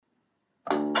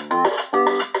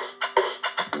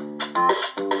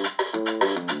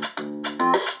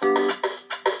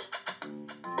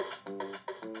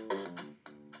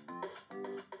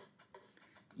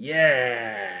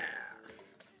Yeah.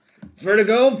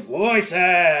 Vertigo voices.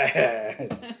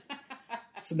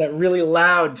 Said that really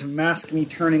loud to mask me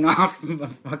turning off the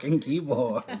fucking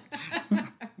keyboard.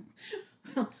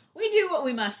 We do what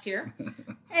we must here.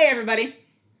 Hey, everybody.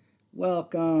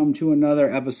 Welcome to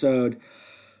another episode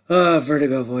of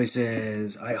Vertigo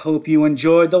Voices. I hope you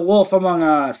enjoyed The Wolf Among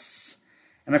Us.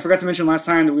 And I forgot to mention last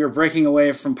time that we were breaking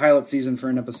away from pilot season for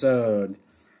an episode.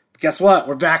 But guess what?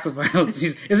 We're back with pilot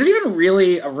season. Is it even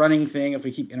really a running thing if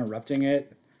we keep interrupting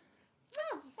it?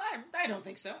 No, I don't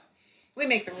think so. We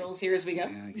make the rules here as we go.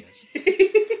 Yeah, I guess.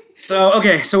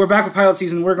 So we're back with pilot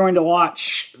season. We're going to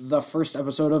watch the first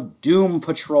episode of Doom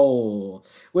Patrol,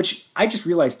 which I just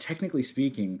realized, technically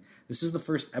speaking, this is the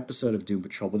first episode of Doom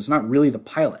Patrol, but it's not really the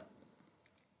pilot.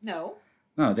 No,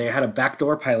 they had a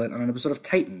backdoor pilot on an episode of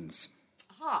Titans.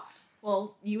 Aha.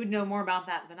 Well, you would know more about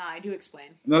that than I. Do explain.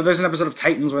 No, there's an episode of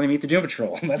Titans where they meet the Doom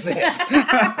Patrol. That's it.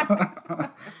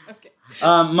 Okay.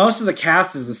 Most of the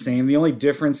cast is the same. The only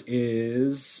difference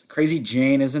is Crazy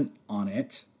Jane isn't on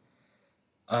it.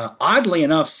 Oddly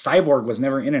enough, Cyborg was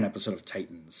never in an episode of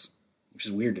Titans, which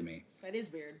is weird to me. That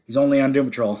is weird. He's only on Doom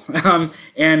Patrol.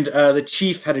 And the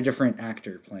Chief had a different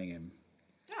actor playing him.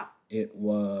 Oh. It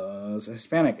was a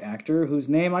Hispanic actor whose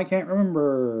name I can't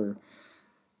remember.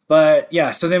 But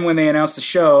yeah, so then when they announced the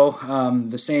show,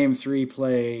 the same three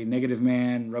play Negative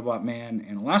Man, Robot Man,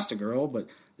 and Elastigirl, but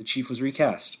the Chief was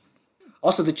recast.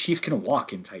 Also, the Chief can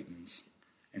walk in Titans,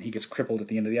 and he gets crippled at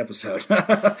the end of the episode.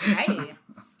 Hey.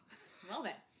 Well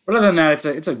then. But other than that,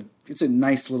 it's a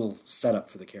nice little setup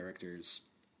for the characters.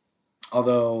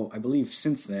 Although I believe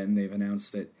since then they've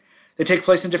announced that they take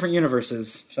place in different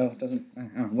universes, so it doesn't. I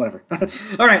don't know, whatever.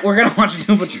 All right, we're gonna watch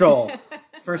Doom Patrol.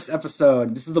 First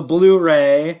episode. This is the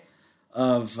Blu-ray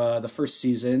of the first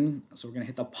season, so we're gonna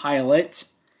hit the pilot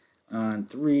on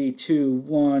 3, 2,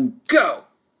 1, go.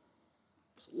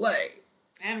 Play.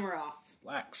 And we're off.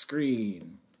 Black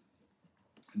screen.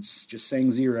 It's just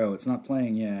saying 0. It's not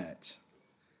playing yet.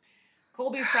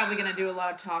 Colby's probably going to do a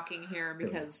lot of talking here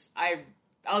because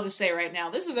I'll just say right now,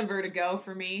 this is a Vertigo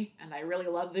for me, and I really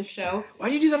love this show. Why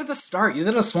do you do that at the start? You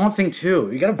did a Swamp Thing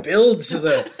too. You gotta build to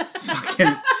the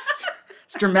fucking...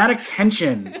 It's dramatic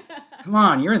tension. Come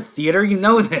on, you're in theater, you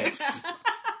know this.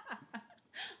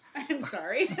 I'm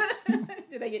sorry.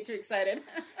 Did I get too excited?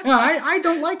 No, I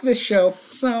don't like this show,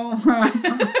 so... Well,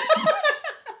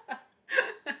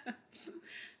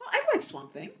 I like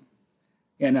Swamp Thing.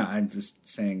 Yeah, no, I'm just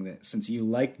saying that since you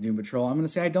like Doom Patrol, I'm going to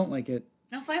say I don't like it.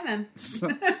 No, fine then.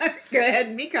 Go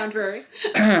ahead, me contrary.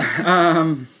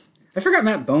 I forgot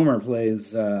Matt Bomer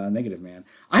plays Negative Man.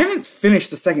 I haven't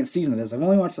finished the second season of this. I've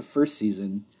only watched the first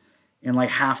season and like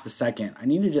half the second. I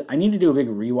need to do a big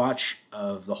rewatch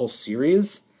of the whole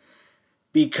series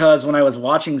because when I was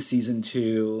watching season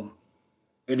 2,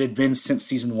 it had been since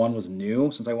season 1 was new,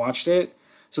 since I watched it.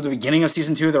 So at the beginning of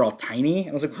season 2, they're all tiny.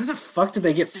 I was like, where the fuck did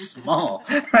they get small?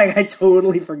 Like, I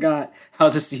totally forgot how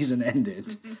the season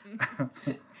ended.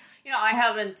 I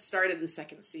haven't started the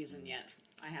second season yet,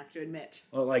 I have to admit.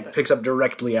 Well, it picks up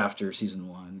directly after season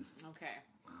 1. Okay.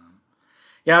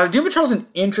 Yeah, Doom Patrol's an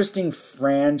interesting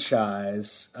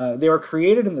franchise. They were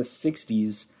created in the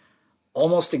 60s,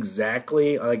 almost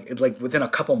exactly, within a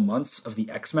couple months of the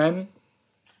X-Men.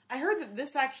 I heard that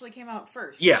this actually came out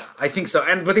first. Yeah, I think so.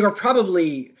 But they're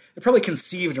probably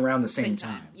conceived around the same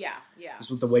time. Yeah. Just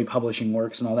with the way publishing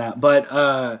works and all that.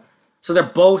 But so they're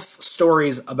both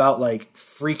stories about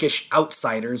freakish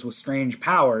outsiders with strange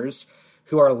powers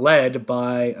who are led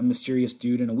by a mysterious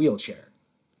dude in a wheelchair.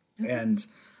 Mm-hmm.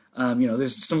 And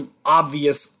there's some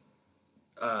obvious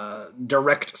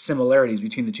direct similarities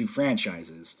between the two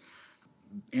franchises.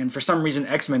 And for some reason,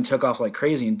 X-Men took off like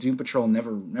crazy, and Doom Patrol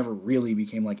never really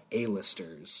became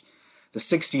A-listers. The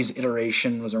 60s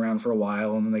iteration was around for a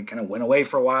while, and then they kind of went away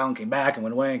for a while and came back and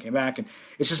went away and came back. And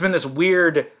it's just been this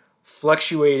weird,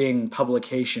 fluctuating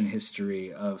publication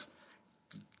history of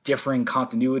differing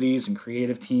continuities and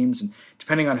creative teams. And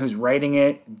depending on who's writing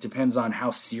it depends on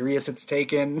how serious it's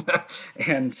taken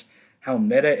and how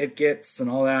meta it gets and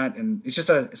all that. And it's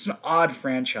an odd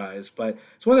franchise, but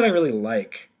it's one that I really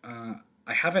like.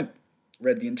 I haven't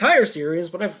read the entire series,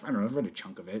 but I've read a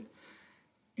chunk of it.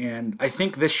 And I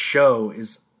think this show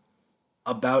is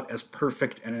about as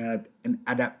perfect an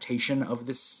adaptation of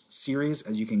this series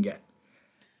as you can get.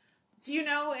 Do you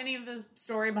know any of the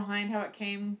story behind how it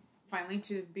came finally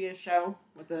to be a show?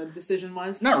 What the decision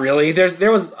was? Not really.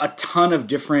 There was a ton of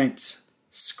different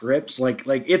scripts. Like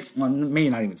it's, well, maybe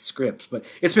not even scripts, but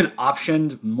it's been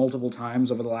optioned multiple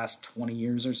times over the last 20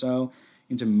 years or so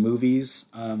into movies.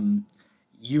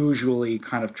 Usually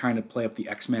kind of trying to play up the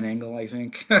X-Men angle, I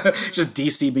think. Just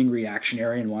DC being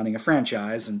reactionary and wanting a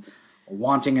franchise and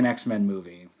wanting an X-Men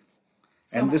movie.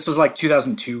 And this was like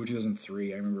 2002 or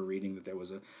 2003. I remember reading that there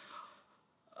was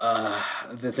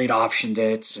that they'd optioned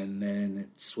it, and then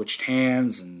it switched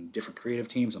hands and different creative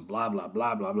teams and blah, blah,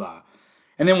 blah, blah, blah.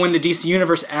 And then when the DC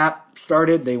Universe app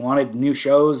started, they wanted new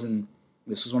shows, and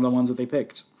this was one of the ones that they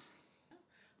picked.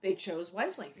 They chose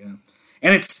wisely. Yeah.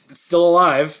 And it's still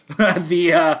alive.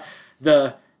 The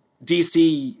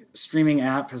DC streaming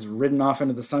app has ridden off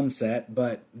into the sunset,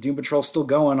 but Doom Patrol's still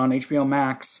going on HBO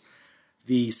Max.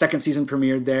 The second season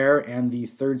premiered there, and the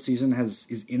third season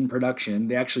is in production.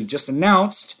 They actually just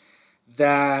announced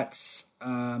that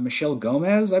Michelle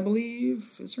Gomez, I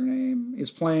believe is her name, is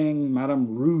playing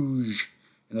Madame Rouge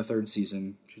in the third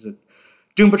season. She's a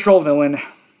Doom Patrol villain.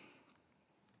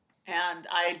 And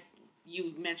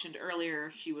you mentioned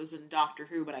earlier she was in Doctor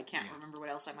Who, but I can't remember what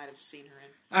else I might have seen her in.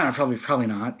 I don't know, probably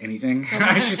not anything.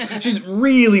 she's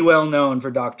really well known for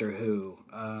Doctor Who.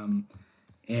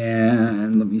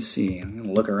 And let me see. I'm going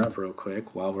to look her up real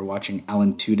quick while we're watching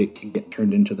Alan Tudyk get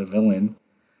turned into the villain.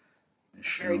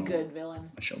 Very good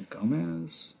villain. Michelle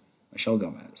Gomez.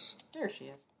 There she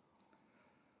is.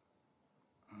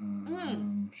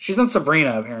 She's on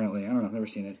Sabrina, apparently. I don't know. I've never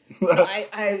seen it.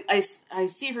 I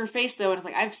see her face, though, and it's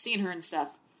like, I've seen her and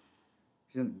stuff.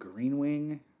 She's in Green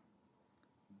Wing,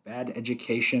 Bad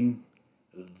Education,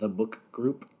 The Book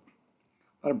Group.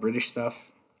 A lot of British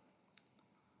stuff.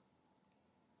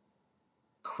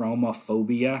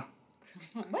 Chromophobia.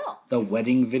 Well. The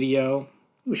Wedding Video.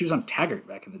 Ooh, she was on Taggart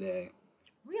back in the day.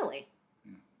 Really?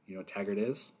 Yeah. You know what Taggart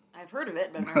is? I've heard of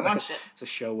it, but I've never watched it. It's a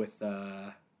show with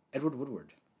Edward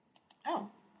Woodward. Oh.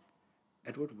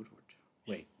 Edward Woodward.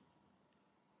 Wait.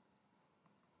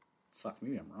 Fuck,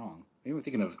 maybe I'm wrong. Maybe I'm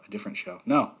thinking of a different show.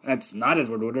 No, that's not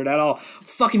Edward Woodward at all.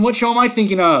 Fucking what show am I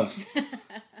thinking of?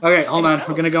 Okay, hold on. We're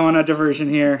going to go on a diversion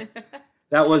here.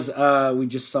 That was, we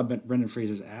just saw Brendan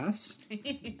Fraser's ass.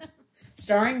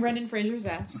 Starring Brendan Fraser's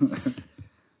ass.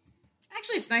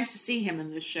 Actually, it's nice to see him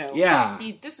in this show. Yeah.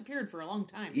 He disappeared for a long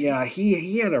time. Yeah,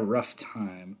 he had a rough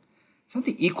time. It's not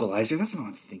the Equalizer. That's not what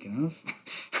I'm thinking of.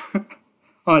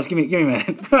 Hold on, just give me a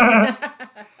minute.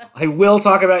 I will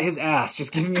talk about his ass.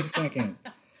 Just give me a second.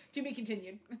 To be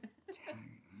continued. It's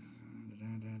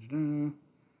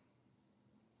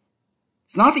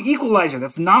not the Equalizer.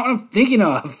 That's not what I'm thinking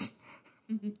of.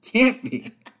 Can't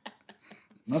be.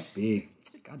 Must be.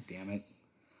 God damn it.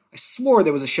 I swore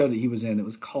there was a show that he was in that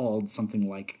was called something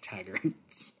like Taggart.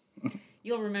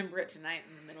 You'll remember it tonight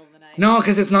in the middle of the night. No,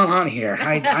 because it's not on here.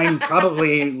 I'm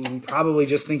probably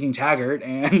just thinking Taggart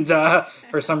and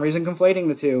for some reason conflating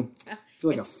the two. I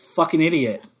feel like a fucking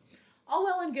idiot. All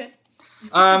well and good.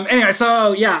 Anyway,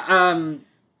 so yeah,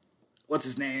 what's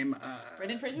his name?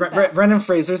 Brendan Fraser's ass. Brendan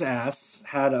Fraser's ass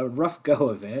had a rough go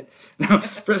of it.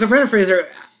 So Brendan Fraser,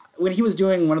 when he was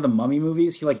doing one of the Mummy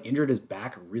movies, he like injured his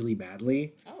back really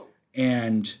badly. Oh.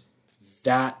 And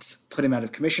that put him out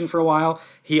of commission for a while.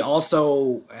 He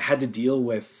also had to deal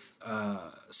with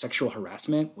sexual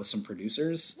harassment with some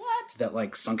producers. What? That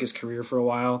like sunk his career for a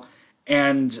while.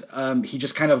 And he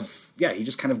just kind of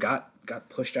got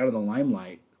pushed out of the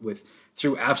limelight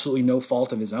through absolutely no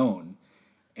fault of his own.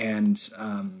 And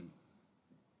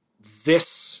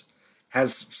this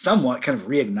has somewhat kind of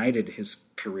reignited his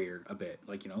career a bit.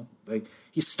 Like, like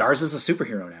he stars as a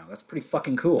superhero now. That's pretty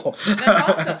fucking cool. That's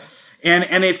awesome.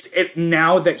 and it's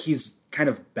now that he's kind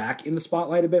of back in the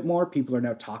spotlight a bit more, people are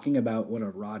now talking about what a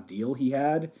raw deal he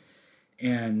had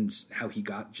and how he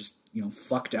got just,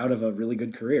 fucked out of a really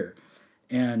good career.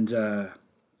 And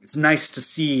it's nice to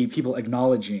see people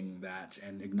acknowledging that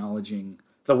and acknowledging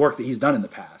the work that he's done in the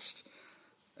past.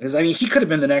 Because, he could have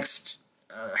been the next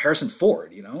Harrison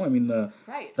Ford,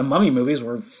 the Mummy movies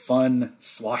were fun,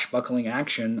 swashbuckling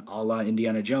action a la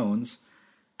Indiana Jones.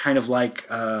 Kind of like,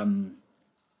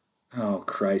 oh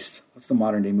Christ, what's the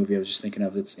modern day movie I was just thinking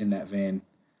of that's in that vein?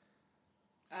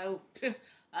 Oh,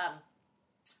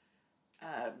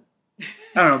 I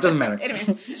don't know, it doesn't matter.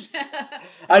 Anyway.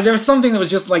 There was something that was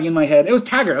just like in my head. It was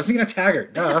Taggart. I was thinking of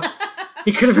Taggart. Duh.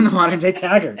 He could have been the modern day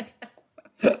Taggart.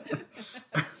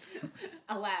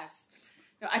 Alas.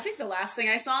 No, I think the last thing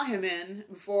I saw him in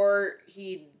before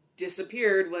he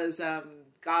disappeared was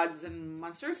Gods and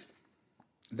Monsters.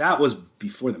 That was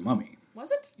before the Mummy.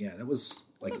 Was it? Yeah, that was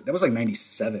like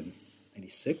 97,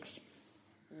 96.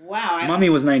 Wow. Mummy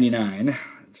was 99.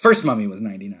 First Mummy was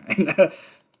 99.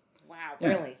 Wow, Yeah.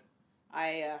 really?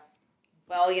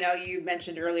 Well, you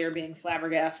mentioned earlier being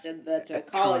flabbergasted that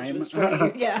college Time. was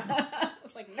 20. Yeah.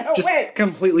 It's like, no Just way.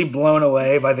 completely blown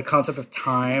away by the concept of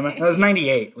time. That was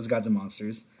 98, was Gods and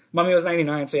Monsters. Mummy was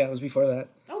 99, so yeah, it was before that.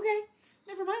 Okay.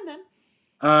 Never mind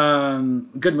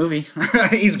then. Good movie.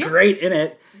 He's great in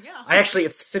it. Yeah.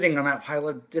 It's sitting on that pile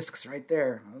of discs right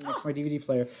there next to my DVD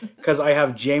player. Because I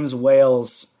have James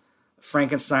Whale's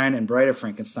Frankenstein and Bride of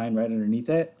Frankenstein right underneath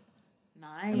it.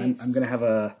 Nice. And I'm going to have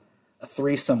a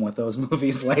threesome with those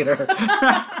movies later.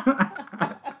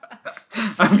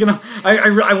 I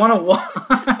want to watch.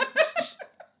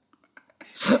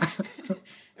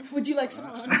 Would you like some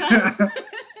alone time?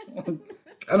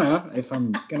 If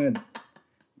I'm going to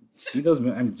see those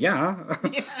movies, yeah.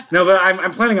 No, but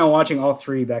I'm planning on watching all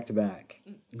three back to back.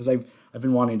 Because I've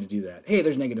been wanting to do that. Hey,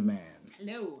 there's Negative Man.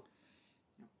 Hello.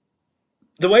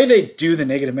 The way they do the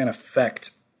Negative Man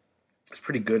effect is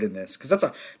pretty good in this. Because it's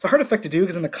a hard effect to do,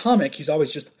 because in the comic, he's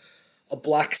always just a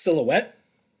black silhouette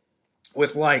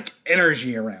with, like,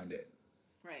 energy around it.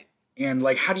 Right. And,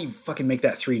 like, how do you fucking make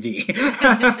that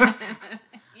 3D?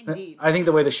 Indeed. I think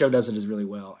the way the show does it is really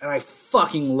well. And I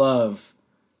fucking love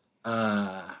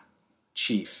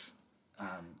Chief,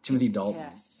 Timothy Dalton.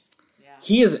 Yes. Yeah.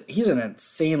 He's an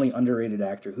insanely underrated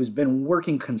actor who's been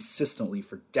working consistently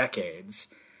for decades.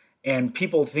 And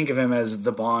people think of him as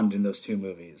the Bond in those two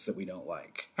movies that we don't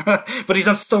like. But he's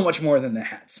done so much more than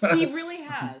that. He really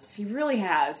has. He really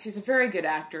has. He's a very good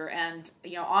actor. And,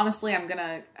 honestly, I'm going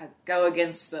to go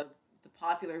against the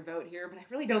popular vote here, but I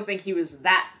really don't think he was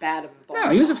that bad of a Bond.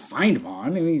 No, he was a fine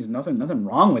Bond. I mean, there's nothing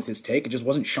wrong with his take. It just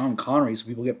wasn't Sean Connery, so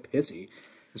people get pissy.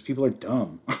 Because people are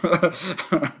dumb.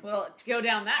 Well, to go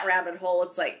down that rabbit hole,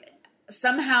 it's like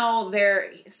somehow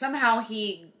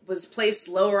he was placed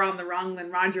lower on the rung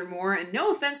than Roger Moore, and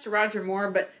no offense to Roger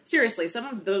Moore, but seriously, some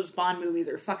of those Bond movies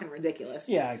are fucking ridiculous.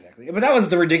 Yeah, exactly. But that was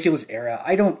the ridiculous era.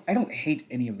 I don't hate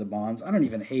any of the Bonds. I don't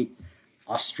even hate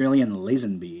Australian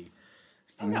Lazenby.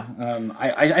 Oh, no.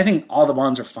 I think all the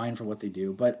Bonds are fine for what they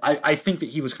do, but I think that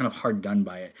he was kind of hard done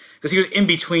by it. Because he was in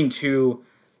between two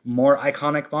more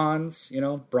iconic Bonds,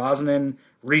 Brosnan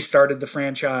restarted the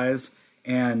franchise,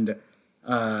 and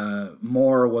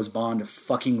Moore was Bond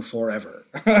fucking forever.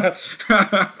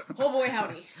 Oh boy,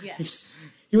 howdy. Yes.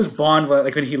 He was Bond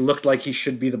like when he looked like he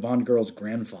should be the Bond girl's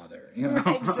grandfather.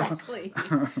 Exactly.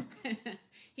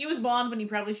 He was Bond when he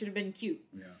probably should have been cute.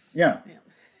 Yeah.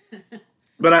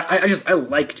 But I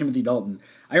like Timothy Dalton.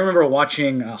 I remember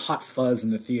watching Hot Fuzz in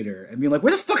the theater and being like,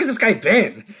 where the fuck has this guy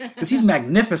been? Because he's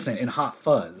magnificent in Hot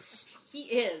Fuzz. He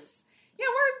is. Yeah,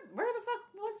 where the fuck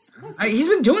was he's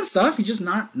been doing stuff. He's just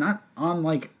not on,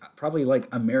 like, probably, like,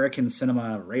 American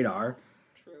cinema radar.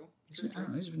 True. He's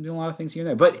been doing a lot of things here and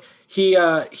there. But he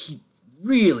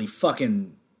really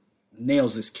fucking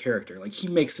nails this character. Like, he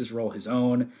makes this role his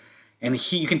own.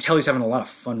 And you can tell he's having a lot of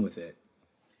fun with it.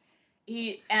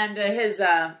 His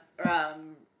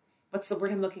what's the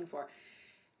word I'm looking for?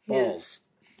 Balls.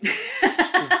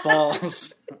 His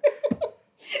balls.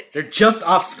 They're just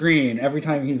off screen every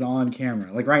time he's on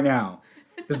camera. Like right now.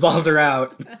 His balls are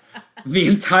out. The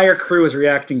entire crew is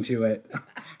reacting to it.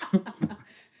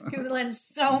 He lends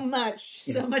so much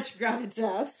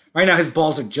gravitas. Right now his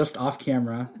balls are just off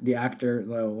camera. The actor,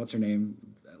 what's her name?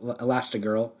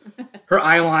 Elastigirl. Her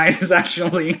eye line is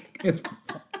actually his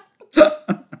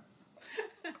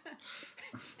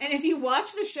And if you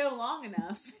watch the show long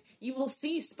enough, you will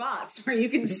see spots where you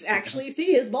can actually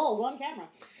see his balls on camera.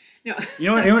 No.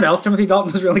 You know what else Timothy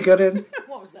Dalton was really good in?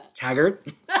 What was that? Taggart.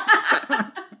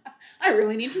 I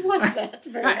really need to watch that.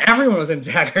 Everyone was in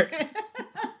Taggart.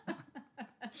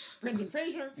 Brendan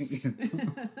Fraser.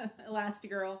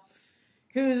 Elastigirl.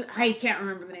 I can't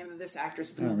remember the name of this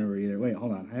actress. I don't remember either. Wait,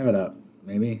 hold on. I have it up.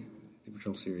 Maybe. Paw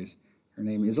Patrol series. Her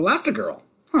name is Elastigirl.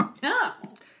 Huh. Ah.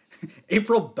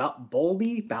 April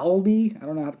Bowlby? I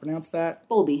don't know how to pronounce that.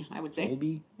 Bowlby, I would say.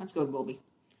 Bowlby? Let's go with Bowlby.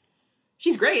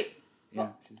 She's great. Yeah.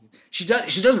 She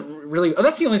does really... Oh,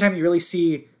 that's the only time you really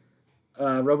see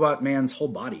Robot Man's whole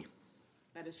body.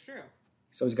 That is true.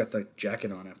 He's always got the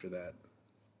jacket on after that.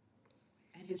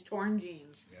 And his torn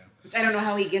jeans. Yeah. Which I don't know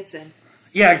how he gets in.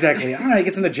 Yeah, exactly. I don't know how he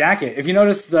gets in the jacket. If you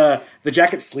notice, the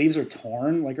jacket sleeves are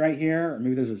torn, like right here, or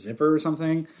maybe there's a zipper or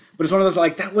something. But it's one of those,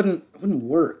 like, that wouldn't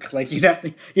work. Like,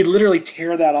 you'd literally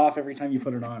tear that off every time you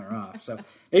put it on or off. So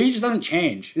maybe he just doesn't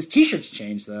change. His t-shirts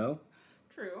change, though.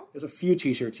 True. There's a few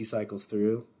t-shirts he cycles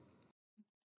through.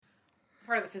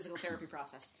 Part of the physical therapy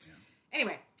process. Yeah.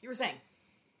 Anyway, you were saying.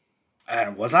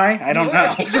 Was I? I don't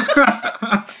know.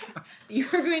 You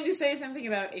were going to say something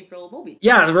about April Bowlby.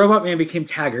 Yeah, the Robot Man became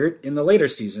Taggart in the later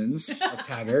seasons of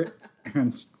Taggart.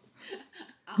 And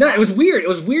No, it was weird. It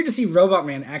was weird to see Robot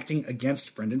Man acting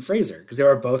against Brendan Fraser because they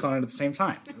were both on it at the same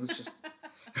time. It was just...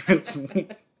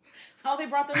 How they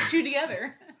brought those two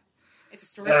together. It's a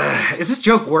story. Is this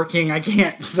joke working? I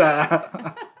can't...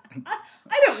 I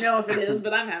don't know if it is,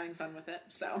 but I'm having fun with it.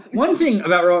 So one thing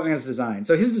about Robot Man's design.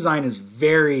 So his design is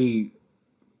very...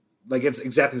 Like, it's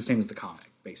exactly the same as the comic,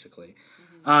 basically.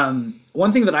 Mm-hmm.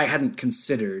 One thing that I hadn't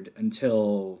considered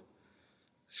until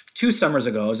 2 summers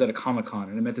ago, I was at a Comic-Con,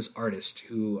 and I met this artist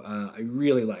who I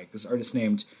really like. This artist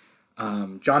named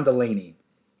John Delaney.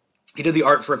 He did the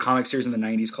art for a comic series in the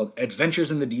 90s called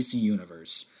Adventures in the DC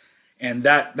Universe. And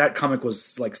that comic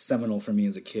was, like, seminal for me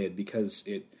as a kid because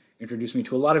it introduced me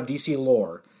to a lot of DC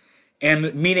lore.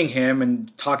 And meeting him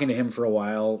and talking to him for a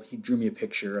while, he drew me a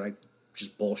picture. I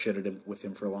just bullshitted with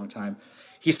him for a long time.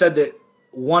 He said that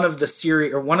one of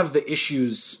the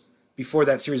issues before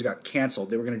that series got canceled,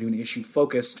 they were going to do an issue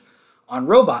focused on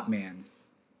Robot Man.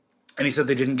 And he said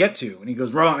they didn't get to. And he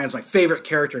goes, Robot Man's my favorite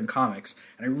character in comics,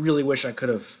 and I really wish I could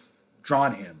have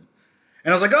drawn him.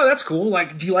 And I was like, oh, that's cool.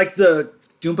 Like, do you like the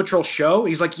Doom Patrol show? And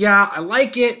he's like, yeah, I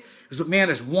like it. He goes, but man,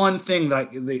 there's one thing that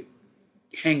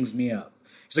hangs me up.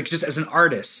 He's like, just as an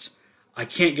artist, I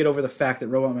can't get over the fact that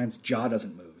Robot Man's jaw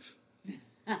doesn't move.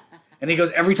 And he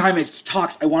goes, every time he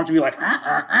talks, I want it to be like,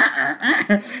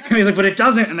 And he's like, but it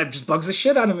doesn't, and that just bugs the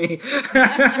shit out of me.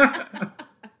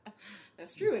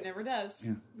 That's true, it never does.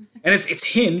 Yeah. And it's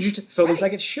hinged, so it looks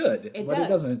like it should, but it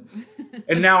doesn't.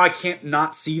 And now I can't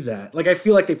not see that. Like, I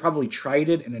feel like they probably tried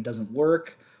it and it doesn't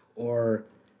work, or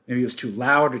maybe it was too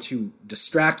loud or too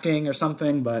distracting or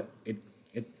something, but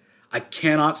I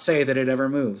cannot say that it ever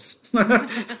moves.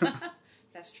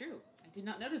 That's true. I did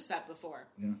not notice that before.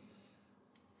 Yeah.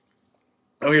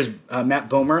 Oh, here's Matt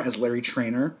Bomer as Larry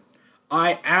Trainor.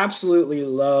 I absolutely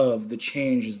love the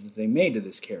changes that they made to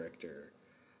this character.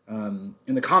 In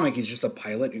the comic, he's just a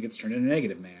pilot who gets turned into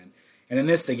Negative Man. And in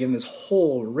this, they give him this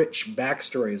whole rich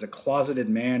backstory as a closeted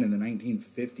man in the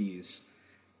 1950s.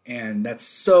 And that's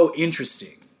so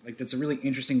interesting. Like, that's a really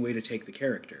interesting way to take the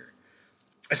character.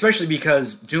 Especially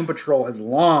because Doom Patrol has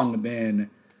long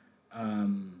been,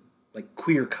 like,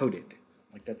 queer-coded.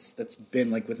 Like, that's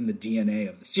been, like, within the DNA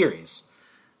of the series.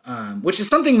 Which is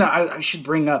something that I should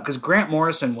bring up, because Grant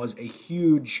Morrison was a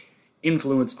huge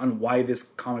influence on why this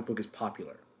comic book is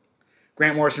popular.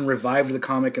 Grant Morrison revived the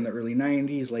comic in the early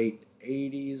 90s, late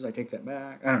 80s, I take that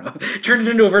back, I don't know, turned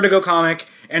it into a Vertigo comic,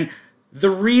 and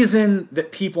the reason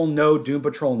that people know Doom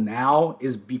Patrol now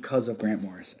is because of Grant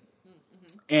Morrison.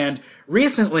 Mm-hmm. And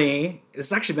recently,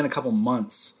 it's actually been a couple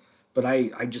months, but I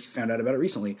just found out about it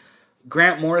recently,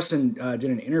 Grant Morrison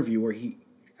did an interview where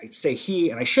I say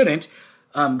he, and I shouldn't,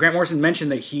 Grant Morrison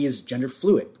mentioned that he is gender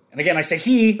fluid. And again, I say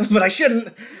he, but I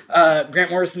shouldn't.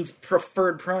 Grant Morrison's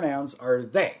preferred pronouns are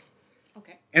they.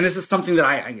 Okay. And this is something that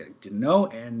I didn't know,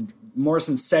 and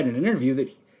Morrison said in an interview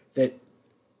that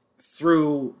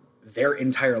through their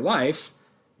entire life,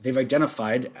 they've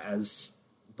identified as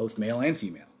both male and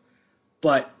female.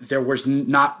 But there was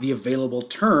not the available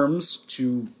terms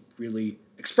to really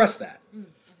express that. Mm-hmm.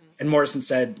 And Morrison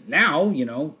said, now,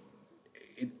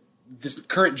 this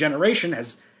current generation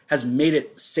has made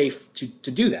it safe to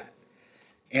do that,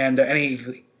 and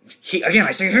he again,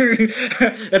 I say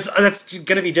that's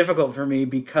going to be difficult for me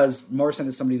because Morrison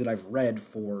is somebody that I've read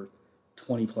for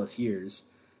 20 plus years,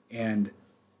 and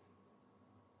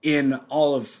in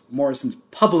all of Morrison's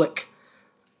public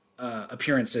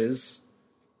appearances,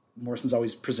 Morrison's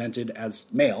always presented as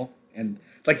male, and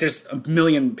like there's a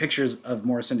million pictures of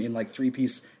Morrison in like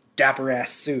 3-piece dapper ass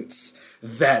suits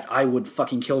that I would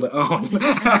fucking kill to own.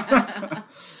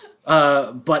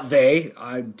 But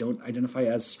I don't identify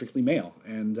as strictly male.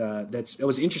 And it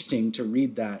was interesting to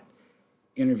read that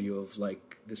interview of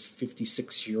like this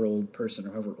 56-year-old person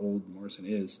or however old Morrison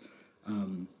is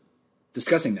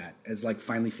discussing that as like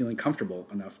finally feeling comfortable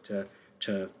enough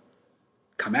to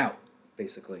come out,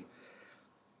 basically.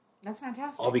 That's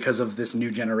fantastic. All because of this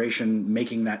new generation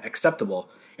making that acceptable.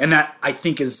 And that I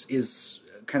think is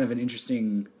kind of an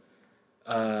interesting,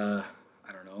 I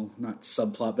don't know, not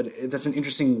subplot, but that's an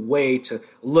interesting way to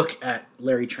look at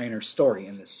Larry Trainor's story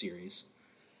in this series.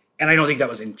 And I don't think that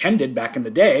was intended back in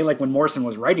the day. Like when Morrison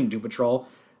was writing Doom Patrol,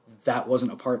 that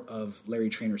wasn't a part of Larry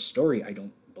Trainor's story, I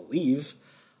don't believe.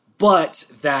 But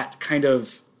that kind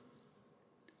of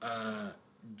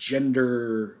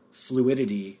gender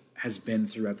fluidity has been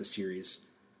throughout the series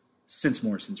since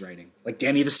Morrison's writing. Like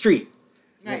Danny the Street.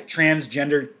 Right.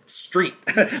 Transgender street.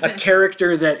 A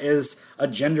character that is a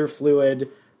gender fluid,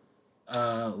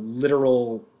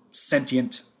 literal,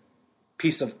 sentient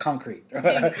piece of concrete.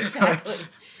 Exactly.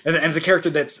 And it's a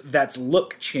character that's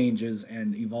look changes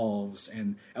and evolves.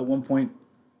 And at one point,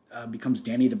 becomes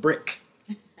Danny the Brick.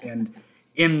 And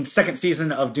in second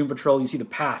season of Doom Patrol, you see the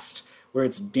past, where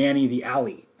it's Danny the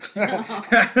Alley.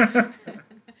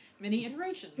 Many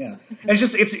iterations. Yeah. And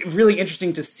it's really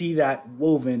interesting to see that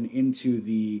woven into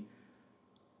the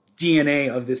DNA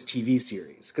of this TV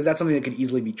series, because that's something that could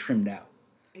easily be trimmed out.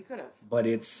 It could have. But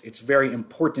it's very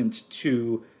important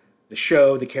to the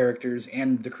show, the characters,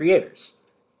 and the creators.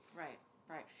 Right.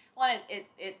 Well,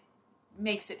 it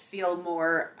makes it feel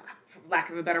more, for lack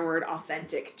of a better word,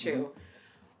 authentic, too. Mm-hmm.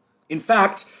 In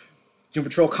fact, Doom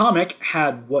Patrol comic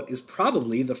had what is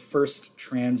probably the first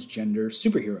transgender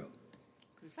superhero.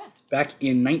 Who's that? Back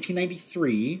in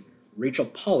 1993, Rachel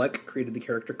Pollack created the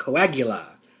character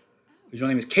Coagula, whose real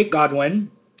name is Kate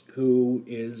Godwin, who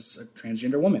is a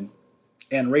transgender woman.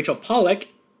 And Rachel Pollack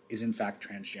is in fact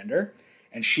transgender,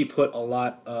 and she put a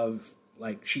lot of,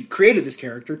 she created this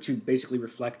character to basically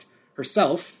reflect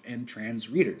herself and trans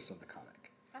readers of the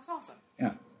comic. That's awesome.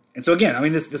 Yeah. And so again, I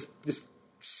mean, this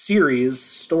series,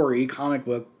 story, comic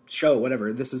book, show,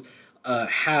 whatever, this is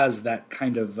has that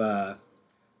kind of,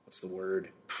 what's the word?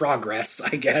 Progress,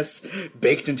 I guess,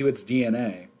 baked into its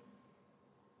DNA.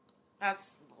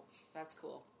 That's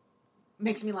cool.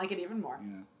 Makes me like it even more.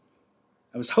 Yeah.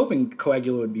 I was hoping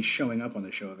Coagula would be showing up on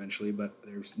the show eventually, but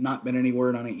there's not been any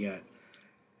word on it yet.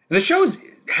 And the show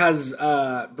has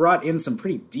brought in some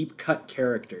pretty deep-cut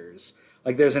characters.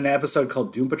 Like, there's an episode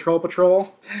called Doom Patrol,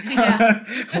 Yeah.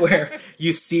 where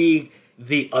you see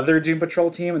the other Doom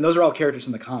Patrol team, and those are all characters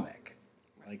from the comic.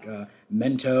 Like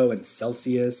Mento and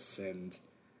Celsius and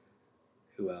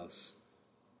who else?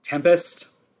 Tempest.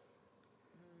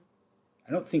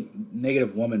 I don't think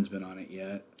Negative Woman's been on it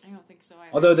yet. I don't think so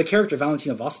either. Although the character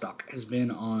Valentina Vostok has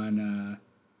been on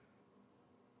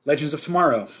Legends of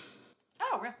Tomorrow.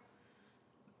 Oh,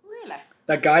 really?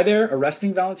 That guy there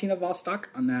arresting Valentina Vostok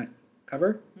on that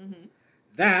cover,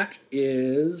 that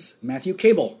is Matthew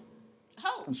Cable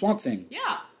from Swamp Thing.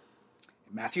 Yeah.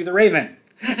 Matthew the Raven.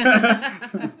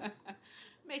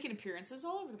 Making appearances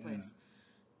all over the place.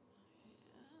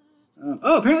 Yeah.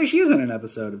 Apparently she is in an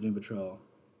episode of Doom Patrol.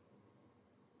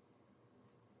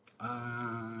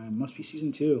 Must be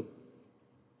season 2.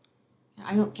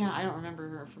 I don't remember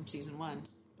her from season 1.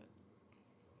 But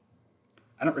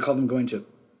I don't recall them going to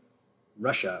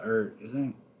Russia, or is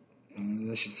that?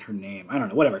 That's just her name. I don't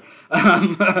know. Whatever.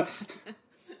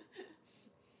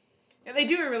 Yeah, they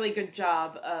do a really good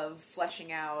job of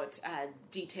fleshing out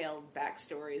detailed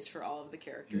backstories for all of the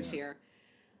characters here.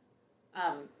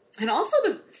 And also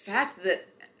the fact that,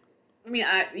 I mean,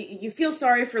 you feel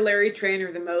sorry for Larry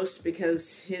Trainor the most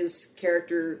because his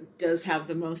character does have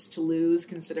the most to lose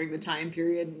considering the time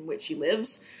period in which he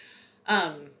lives.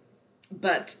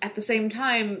 But at the same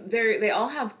time, they all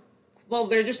have, well,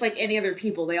 they're just like any other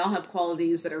people. They all have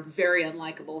qualities that are very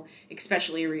unlikable,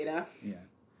 especially Rita. Yeah.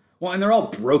 Well, and they're all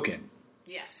broken.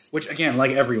 Yes. Which, again,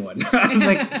 like everyone.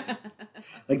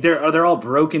 They're all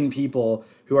broken people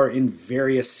who are in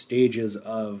various stages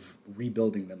of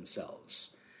rebuilding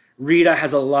themselves. Rita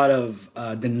has a lot of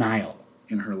denial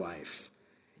in her life.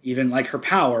 Even, like, her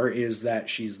power is that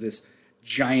she's this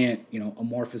giant,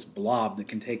 amorphous blob that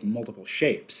can take multiple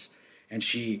shapes. And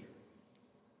she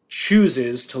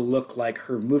chooses to look like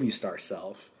her movie star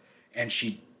self. And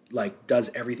she,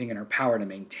 does everything in her power to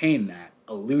maintain that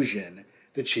illusion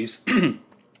that she's,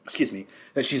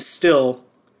 that she's still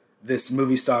this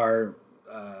movie star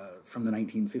from the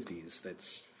 1950s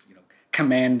that's,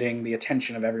 commanding the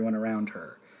attention of everyone around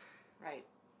her. Right.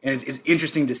 And it's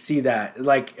interesting to see that,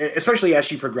 especially as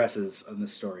she progresses on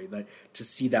this story, to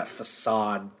see that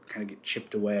facade kind of get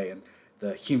chipped away and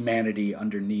the humanity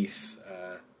underneath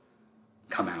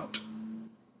come out.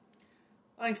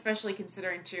 Well, especially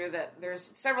considering, too, that there's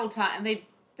several times, and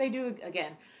they do,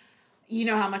 again, you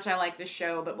know how much I like this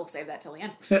show, but we'll save that till the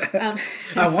end.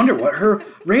 I wonder what her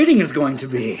rating is going to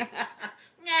be.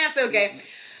 Yeah, it's okay.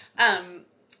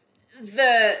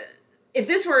 If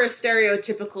this were a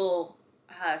stereotypical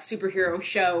superhero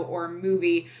show or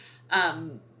movie,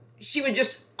 she would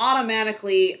just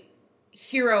automatically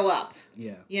hero up.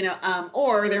 Yeah.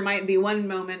 Or there might be one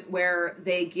moment where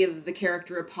they give the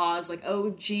character a pause, like,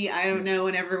 oh, gee, I don't know,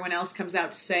 and everyone else comes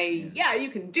out to say, yeah, you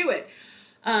can do it.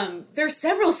 There's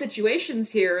several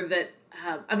situations here that,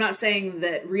 I'm not saying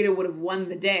that Rita would have won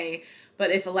the day, but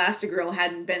if Elastigirl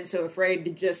hadn't been so afraid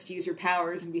to just use her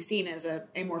powers and be seen as a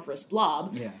amorphous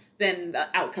blob, then the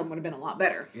outcome would have been a lot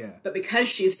better. Yeah. But because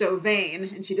she's so vain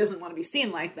and she doesn't want to be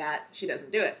seen like that, she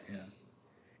doesn't do it. Yeah.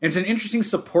 It's an interesting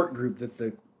support group that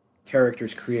the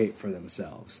characters create for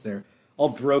themselves. They're all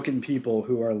broken people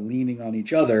who are leaning on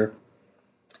each other,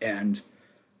 and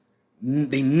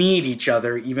they need each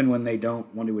other even when they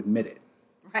don't want to admit it.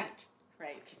 Right.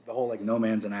 Right. The whole, like, No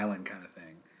Man's an Island kind of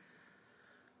thing.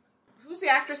 Who's the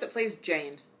actress that plays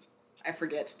Jane? I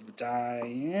forget.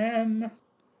 Diane...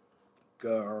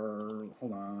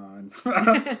 Hold on.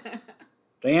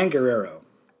 Diane Guerrero.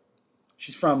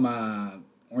 She's from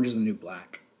Orange is the New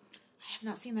Black. I have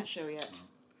not seen that show yet.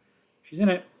 She's in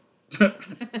it.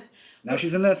 Now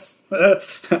she's in this.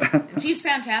 And she's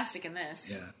fantastic in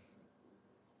this.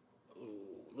 Yeah.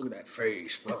 Ooh, look at that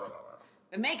face. Blah, blah, blah.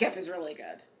 The makeup is really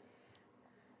good.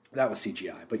 That was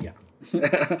CGI, but yeah.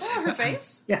 Oh, her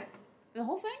face? Yeah. The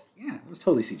whole thing? Yeah, it was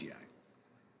totally CGI. I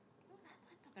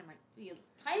thought there might be a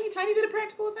tiny bit of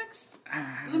practical effects.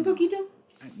 Un poquito?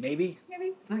 Maybe.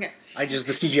 Okay. The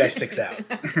CGI sticks out.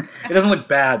 It doesn't look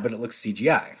bad, but it looks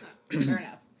CGI. Fair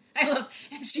enough. I love,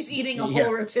 and she's eating a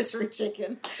whole rotisserie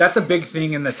chicken. That's a big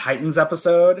thing in the Titans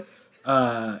episode.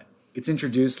 It's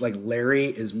introduced, like, Larry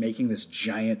is making this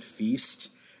giant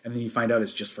feast, and then you find out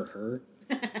it's just for her.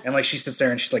 And, like, she sits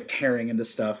there and she's, like, tearing into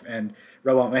stuff, and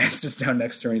Robot Man sits down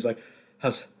next to her and he's like,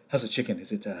 how's the chicken?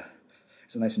 Is it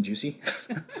nice and juicy?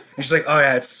 And she's like, oh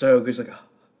yeah, it's so good. She's like, oh,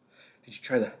 did you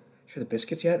try the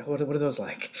biscuits yet? What are those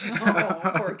like?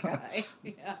 Oh, poor guy.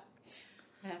 Yeah.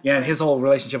 Yeah, and his whole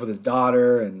relationship with his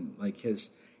daughter, and like he's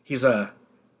a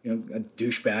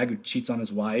douchebag who cheats on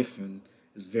his wife and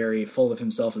is very full of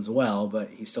himself as well, but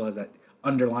he still has that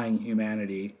underlying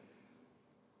humanity.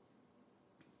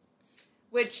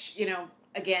 Which,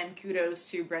 again, kudos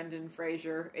to Brendan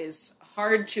Fraser, is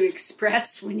hard to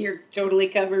express when you're totally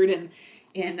covered in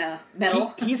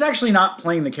metal. He's actually not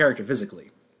playing the character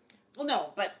physically. Well,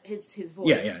 no, but his voice.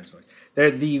 Yeah, his voice.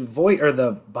 The voice or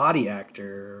the body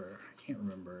actor, I can't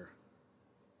remember.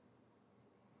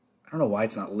 I don't know why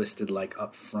it's not listed like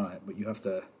up front, but you have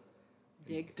to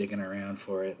digging around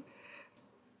for it.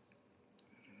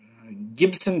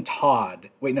 Gibson Todd.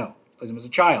 Wait, no, plays him as a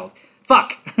child.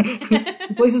 Fuck,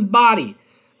 he plays his body.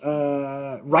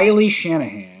 Riley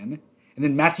Shanahan, and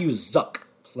then Matthew Zuck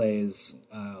plays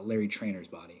Larry Trainor's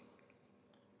body.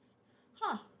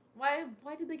 Huh? Why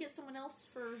did they get someone else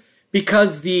for?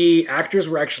 Because the actors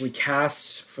were actually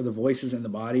cast for the voices and the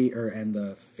body, and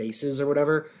the faces or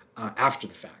whatever, after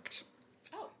the fact.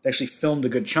 Oh. They actually filmed a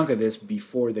good chunk of this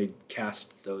before they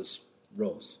cast those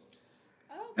roles.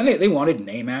 Oh. And they wanted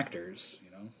name actors,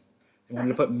 They wanted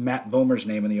to put Matt Bomer's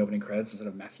name in the opening credits instead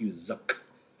of Matthew Zuck.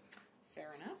 Fair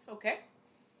enough. Okay.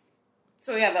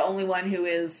 So yeah, the only one who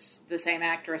is the same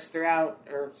actress throughout,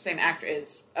 or same actor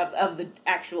is of the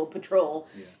actual patrol,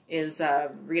 is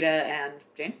Rita and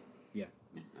Jane. Yeah.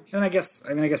 Okay. And I guess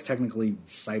technically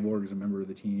Cyborg is a member of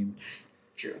the team.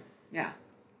 True. Yeah.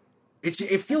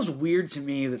 It feels weird to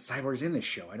me that Cyborg's in this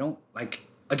show. I don't like.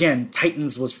 Again,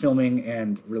 Titans was filming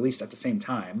and released at the same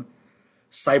time.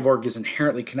 Cyborg is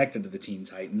inherently connected to the Teen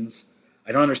Titans.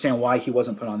 I don't understand why he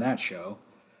wasn't put on that show.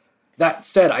 That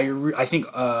said, I think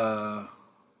I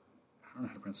don't know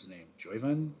how to pronounce his name. Joyvan? I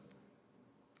don't know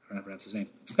how to pronounce his name.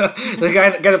 the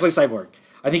guy that plays Cyborg.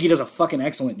 I think he does a fucking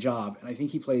excellent job, and I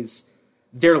think he plays.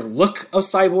 Their look of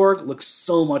Cyborg looks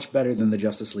so much better than the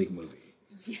Justice League movie.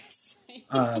 Yes.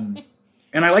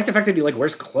 And I like the fact that he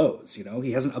wears clothes.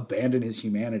 He hasn't abandoned his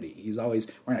humanity. He's always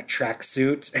wearing a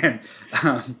tracksuit and.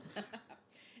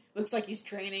 Looks like he's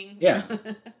training. Yeah.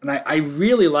 And I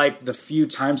really like the few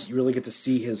times you really get to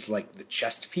see his, the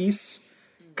chest piece.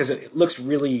 Because it looks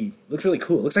really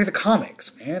cool. It looks like the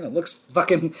comics, man. It looks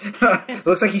fucking... it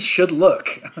looks like he should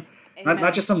look.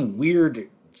 not just some weird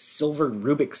silver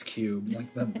Rubik's Cube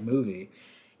like the movie.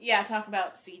 Yeah, talk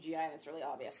about CGI. That's really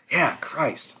obvious. Yeah,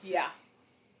 Christ. Yeah.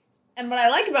 And what I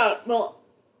like about... Well,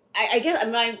 I guess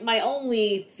my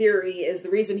only theory is the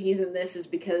reason he's in this is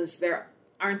because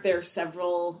aren't there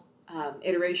several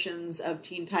iterations of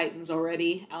Teen Titans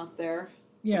already out there?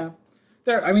 Yeah.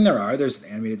 There are. There's an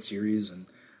animated series and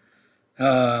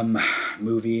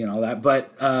movie and all that.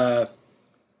 But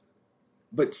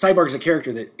Cyborg's a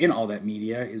character that, in all that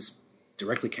media, is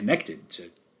directly connected to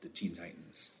the Teen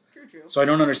Titans. True. So I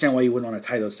don't understand why you wouldn't want to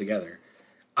tie those together.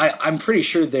 I'm pretty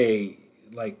sure they,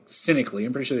 cynically,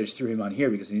 I'm pretty sure they just threw him on here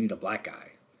because they need a black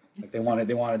guy. They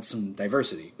wanted some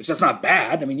diversity. Which, that's not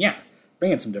bad.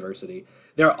 Bring in some diversity.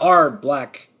 There are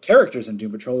black characters in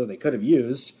Doom Patrol that they could have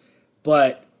used,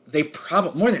 but they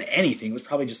probably, more than anything, it was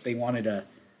probably just they wanted a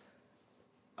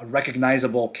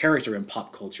recognizable character in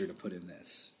pop culture to put in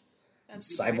this.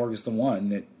 Cyborg is the one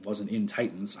that wasn't in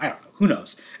Titans. I don't know. Who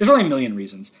knows? There's only a million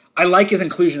reasons. I like his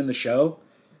inclusion in the show.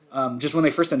 Just when they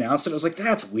first announced it, I was like,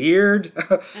 that's weird.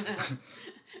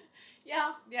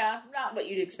 Yeah, not what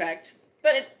you'd expect.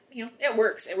 But it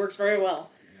works. It works very well.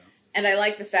 And I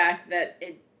like the fact that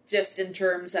it just in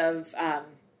terms of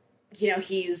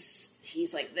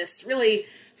he's like this really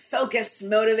focused,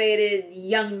 motivated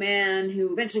young man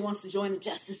who eventually wants to join the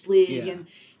Justice League, and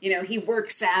he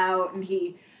works out, and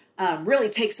he really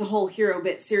takes the whole hero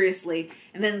bit seriously,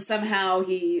 and then somehow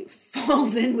he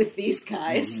falls in with these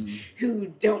guys who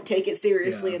don't take it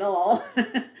seriously at all.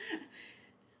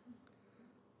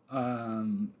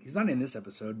 He's not in this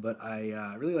episode, but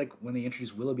I really like when they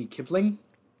introduced Willoughby Kipling.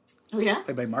 Oh yeah,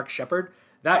 played by Mark Shepard.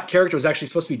 That character was actually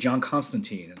supposed to be John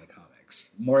Constantine in the comics.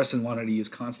 Morrison wanted to use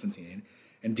Constantine,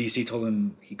 and DC told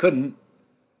him he couldn't.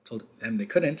 Told them they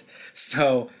couldn't.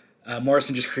 So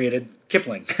Morrison just created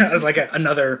Kipling as like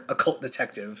another occult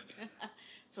detective.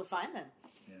 So fine then.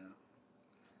 Yeah.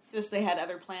 Just they had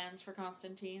other plans for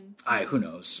Constantine. Who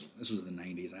knows? This was the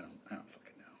 90s. I don't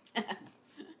fucking know.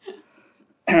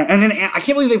 And then I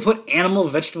can't believe they put Animal,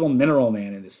 Vegetable, Mineral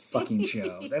Man in this fucking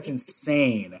show. That's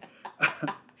insane.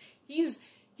 He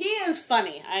is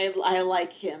funny. I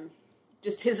like him.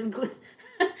 Just his the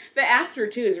actor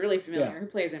too is really familiar. Who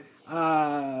plays him?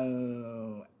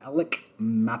 Alec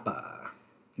Mappa.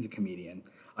 He's a comedian.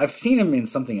 I've seen him in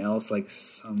something else, like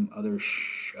some other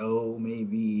show,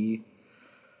 maybe.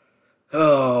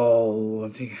 Oh,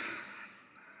 I'm thinking.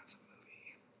 That's a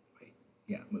movie. Wait,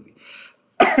 yeah, movie.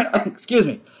 Excuse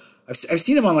me. I've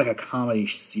seen him on like a comedy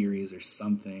series or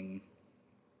something.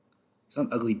 He's on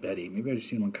Ugly Betty. Maybe I've just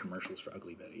seen him on commercials for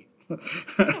Ugly Betty.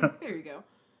 Oh, there you go.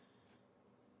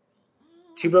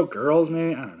 Two Broke Girls,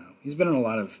 maybe? I don't know. He's been in a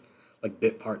lot of like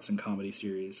bit parts in comedy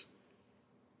series.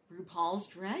 RuPaul's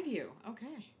Drag You.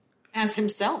 Okay. As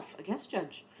himself, a guest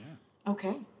judge. Yeah.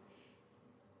 Okay.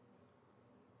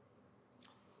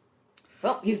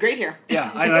 Well, he's great here.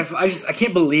 Yeah, I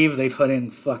can't believe they put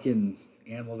in fucking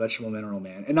Animal, Vegetable, Mineral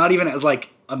Man, and not even as like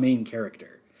a main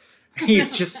character. He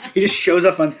just shows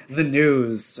up on the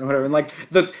news or whatever. And like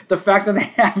the fact that they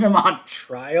have him on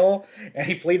trial and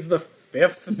he pleads the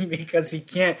fifth because he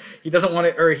doesn't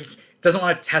want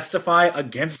to testify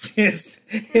against his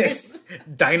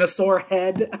dinosaur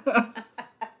head.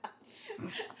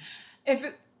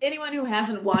 If anyone who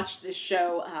hasn't watched this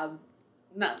show,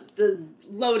 not the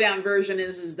lowdown version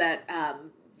is that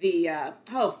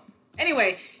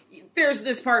anyway, there's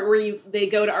this part where they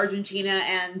go to Argentina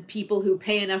and people who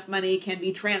pay enough money can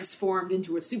be transformed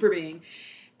into a super being.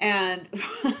 And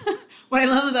what I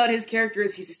love about his character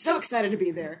is he's so excited to be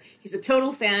there. He's a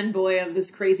total fanboy of this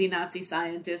crazy Nazi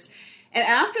scientist. And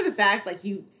after the fact, like,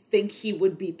 you think he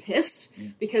would be pissed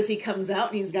because he comes out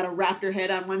and he's got a raptor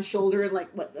head on one shoulder and like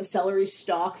a celery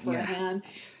stalk for a hand.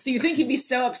 So you think he'd be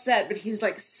so upset, but he's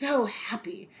like so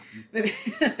happy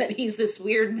that he's this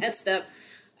weird, messed up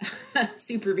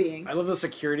super being. I love the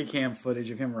security cam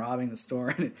footage of him robbing the store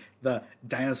and the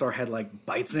dinosaur head like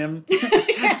bites him and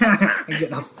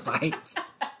getting a fight.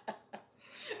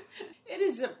 It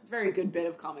is a very good bit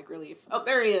of comic relief. Oh,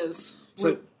 there he is.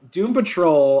 So Doom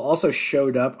Patrol also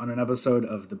showed up on an episode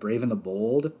of The Brave and the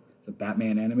Bold, the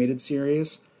Batman animated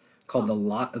series called The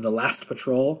Last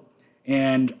Patrol,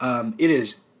 and it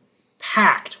is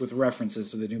packed with references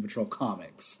to the Doom Patrol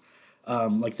comics.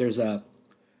 Like there's a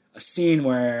scene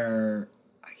where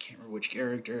I can't remember which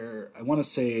character. I want to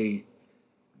say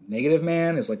Negative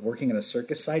Man is like working at a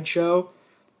circus sideshow,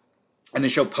 and they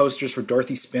show posters for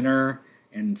Dorothy Spinner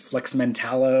and Flex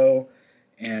Mentallo,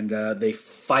 and they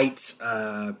fight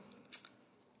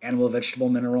Animal, Vegetable,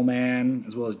 Mineral Man,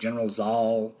 as well as General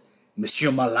Zal,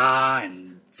 Monsieur Mallah,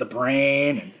 and The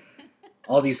Brain, and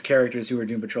all these characters who are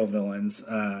Doom Patrol villains.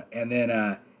 And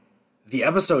then the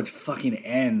episode fucking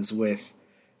ends with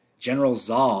General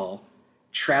Zal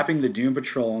trapping the Doom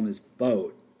Patrol on this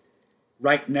boat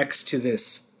right next to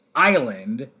this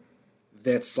island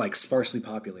that's like sparsely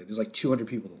populated. There's like 200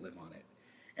 people that live on it.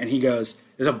 And he goes,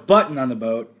 there's a button on the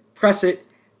boat, press it,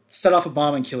 set off a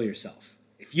bomb and kill yourself.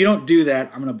 If you don't do that,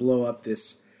 I'm going to blow up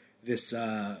this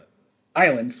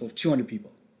island full of 200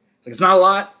 people. It's not a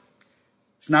lot.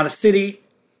 It's not a city.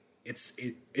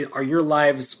 Are your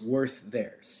lives worth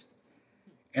theirs?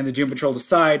 And the Doom Patrol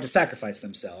decide to sacrifice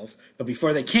themselves. But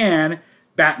before they can,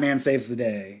 Batman saves the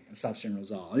day and stops General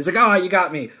Zal. And he's like, oh, you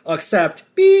got me. Except,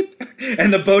 beep.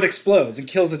 And the boat explodes and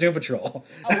kills the Doom Patrol.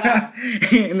 Oh, wow.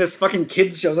 In this fucking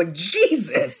kids show. I was like,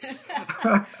 Jesus.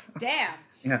 Damn.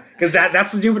 Yeah, because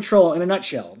that's the Doom Patrol in a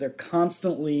nutshell. They're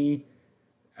constantly,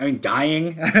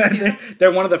 dying.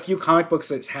 They're one of the few comic books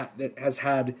that has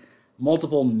had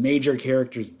multiple major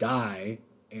characters die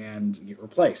and get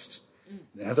replaced.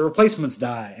 Then have the replacements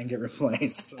die and get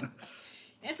replaced.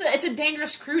 It's a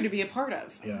dangerous crew to be a part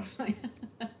of. Yeah.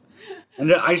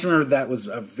 And I just remember that was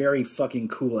a very fucking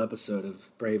cool episode of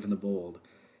Brave and the Bold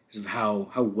because of how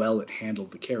well it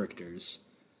handled the characters.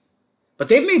 But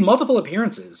they've made multiple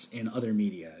appearances in other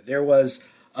media. There was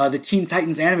the Teen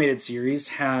Titans animated series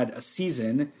had a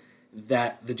season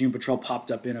that the Doom Patrol popped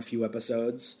up in a few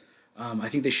episodes. I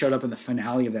think they showed up in the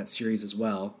finale of that series as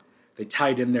well. They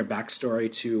tied in their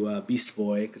backstory to Beast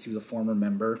Boy because he was a former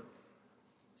member.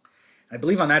 I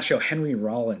believe on that show, Henry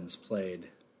Rollins played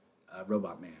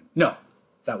Robot Man. No,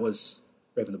 that was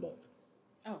Brave and the Bold.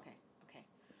 Oh, okay.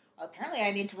 Well, apparently I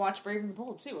need to watch Brave and the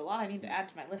Bold, too. A lot I need to add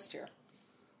to my list here.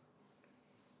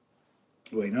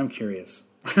 Wait, now I'm curious.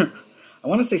 I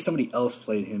want to say somebody else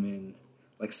played him in,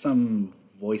 like some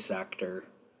voice actor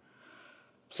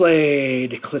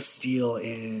played Cliff Steele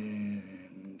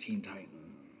in Teen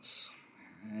Titans.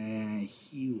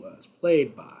 He was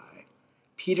played by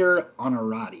Peter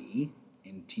Honorati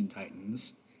in Teen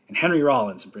Titans and Henry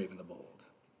Rollins in Brave and the Bold.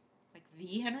 Like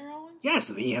the Henry Rollins? Yes,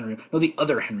 the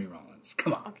other Henry Rollins.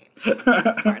 Come on. Okay.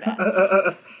 Smart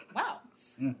ass. Wow.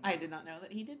 Yeah. I did not know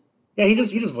that he did. Yeah, he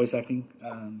does voice acting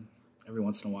every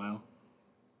once in a while.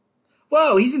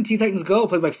 Whoa, he's in Teen Titans Go,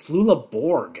 played by Flula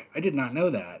Borg. I did not know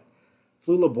that.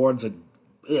 Flula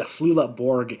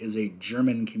Borg is a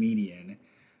German comedian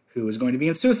who is going to be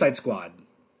in Suicide Squad.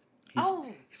 He's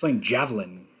playing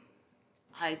Javelin.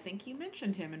 I think you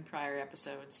mentioned him in prior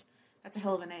episodes. That's a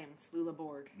hell of a name, Flula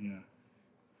Borg. Yeah.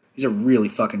 He's a really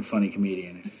fucking funny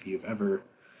comedian. If you ever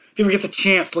get the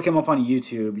chance, look him up on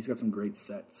YouTube. He's got some great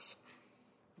sets.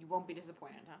 You won't be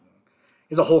disappointed, huh?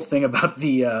 There's a whole thing about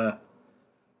about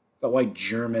why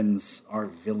Germans are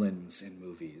villains in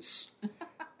movies.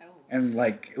 And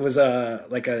like it was a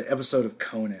episode of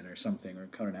Conan or something, or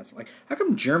Conan had like, how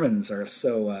come Germans are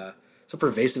so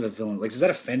pervasive of villains? Like, does that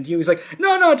offend you? He's like,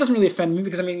 no, it doesn't really offend me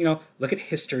because I mean, look at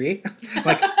history.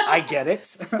 Like, I get it.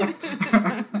 That's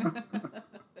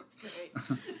great.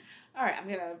 All right, I'm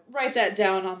gonna write that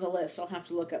down on the list. I'll have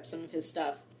to look up some of his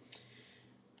stuff.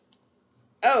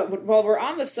 Oh, while we're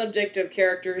on the subject of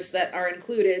characters that are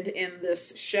included in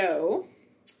this show,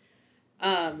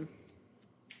 and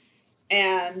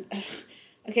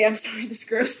okay, I'm sorry, this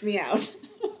grossed me out.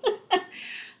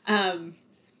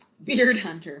 Beard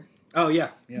Hunter. Oh yeah.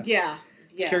 It's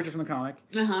a character from the comic.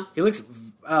 Uh-huh. He looks.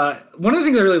 One of the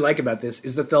things I really like about this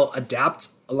is that they'll adapt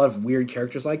a lot of weird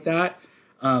characters like that,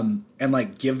 and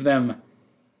like give them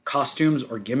costumes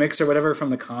or gimmicks or whatever from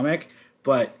the comic,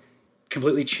 but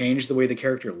completely change the way the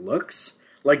character looks.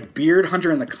 Like Beard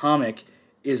Hunter in the comic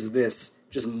is this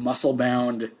just muscle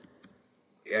bound.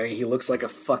 I mean, he looks like a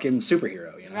fucking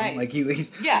superhero, Right. Like he's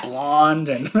blonde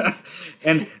and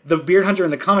and the Beard Hunter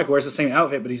in the comic wears the same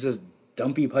outfit, but he's this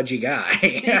dumpy, pudgy guy.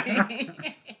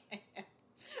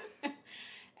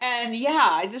 And yeah,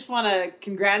 I just want to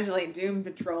congratulate Doom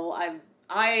Patrol.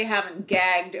 I haven't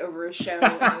gagged over a show in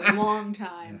a long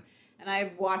time, and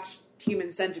I watched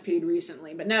Human Centipede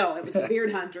recently, but no, it was the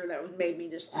Beard Hunter that made me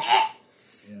just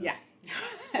yeah.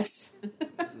 Yes.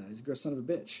 He's a gross son of a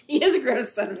bitch. He is a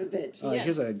gross son of a bitch.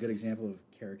 Here's a good example of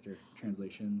character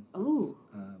translation. Ooh.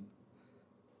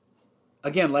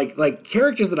 Again, like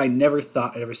characters that I never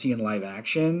thought I'd ever see in live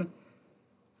action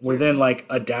were then like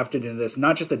adapted into this.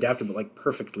 Not just adapted, but like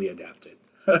perfectly adapted.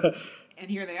 And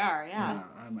here they are, yeah.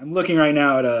 I'm looking right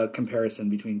now at a comparison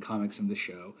between comics and the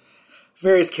show.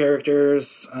 Various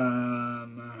characters,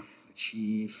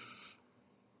 Chief,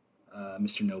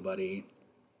 Mr. Nobody,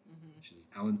 which is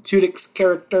Alan Tudyk's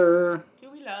character.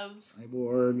 Who we love.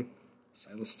 Cyborg,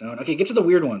 Silas Stone. Okay, get to the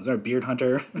weird ones. Our Beard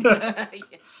Hunter. I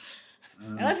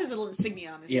love his little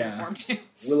insignia on his uniform, too.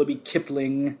 Willoughby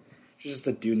Kipling. He's just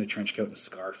a dude in a trench coat and a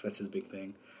scarf. That's his big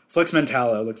thing. Flex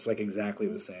Mentallo looks like exactly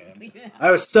the same. Yeah. I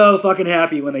was so fucking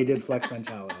happy when they did Flex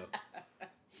Mentallo.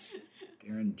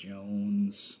 Darren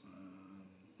Jones.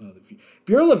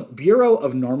 The Bureau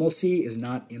of Normalcy is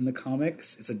not in the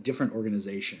comics. It's a different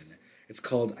organization. It's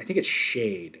called, I think it's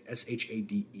SHADE,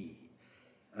 SHADE.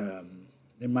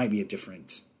 There might be a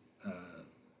different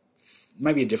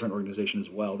organization as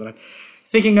well that I'm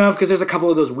thinking of, because there's a couple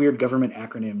of those weird government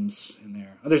acronyms in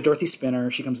there. Oh, there's Dorothy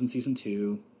Spinner. She comes in season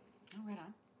 2. Oh, right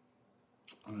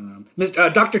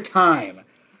on. Dr. Time.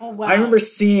 Oh, wow. I remember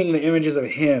seeing the images of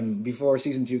him before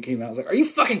season 2 came out. I was like, are you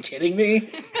fucking kidding me?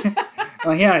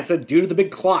 Yeah, it's a dude with a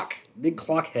big clock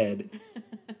head.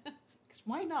 Because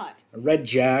why not? A Red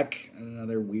Jack,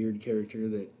 another weird character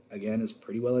that, again, is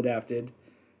pretty well adapted.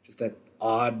 Just that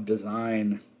odd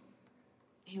design.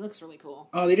 He looks really cool.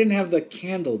 Oh, they didn't have the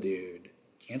candle dude.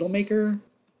 Candlemaker?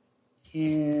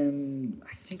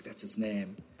 I think that's his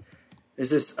name. There's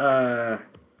this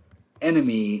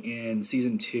enemy in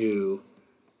season 2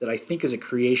 that I think is a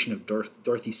creation of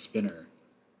Dorothy Spinner.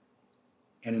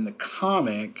 And in the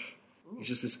comic, it's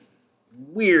just this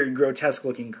weird,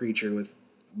 grotesque-looking creature with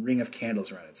ring of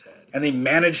candles around its head. And they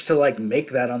managed to like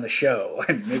make that on the show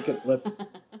and make it look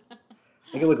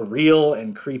real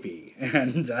and creepy.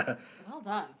 And well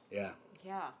done. Yeah.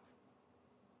 Yeah.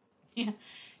 Yeah.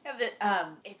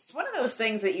 It's one of those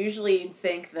things that usually you'd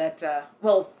think that,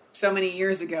 so many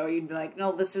years ago, you'd be like,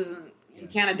 no, this isn't, you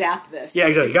can't adapt this. Yeah,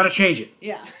 exactly. You got to change it.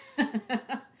 Yeah.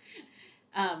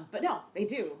 But no, they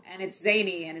do. And it's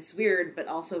zany and it's weird, but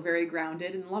also very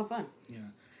grounded and a lot of fun. Yeah.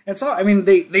 And so, I mean,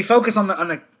 they focus on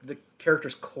the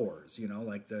characters' cores, you know,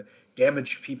 like the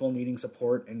damaged people needing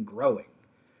support and growing.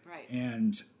 Right.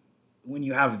 And when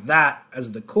you have that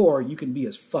as the core, you can be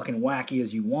as fucking wacky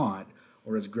as you want,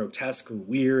 or as grotesque or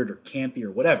weird or campy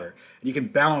or whatever. And you can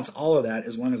balance all of that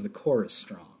as long as the core is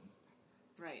strong.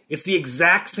 Right. It's the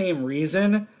exact same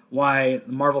reason why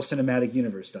the Marvel Cinematic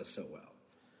Universe does so well.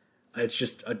 It's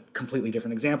just a completely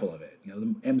different example of it. You know,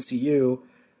 the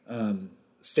MCU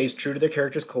stays true to their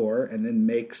character's core and then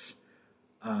makes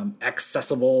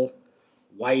accessible,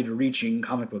 wide-reaching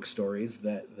comic book stories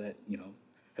that you know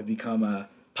have become a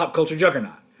pop culture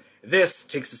juggernaut. This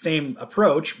takes the same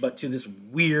approach, but to this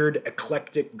weird,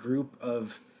 eclectic group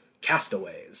of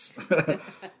castaways.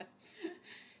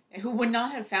 Who would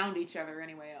not have found each other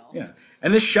anywhere else. Yeah.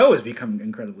 And this show has become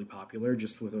incredibly popular,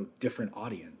 just with a different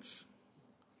audience.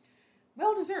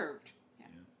 Well deserved. Yeah.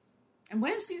 And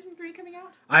when is season 3 coming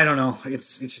out? I don't know.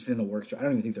 It's just in the works. I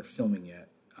don't even think they're filming yet.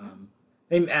 I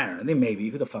don't know. They may be.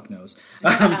 Who the fuck knows?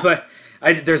 But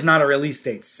there's not a release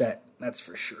date set. That's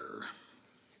for sure.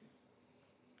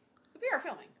 But they are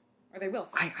filming. Or they will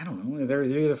film. I don't know. They're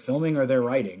either filming or they're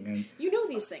writing. And you know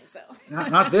these things, though.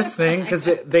 not this thing, because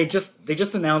they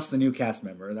just announced the new cast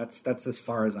member. That's as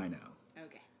far as I know.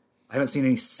 Okay. I haven't seen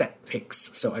any set pics,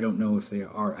 so I don't know if they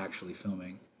are actually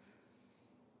filming.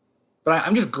 But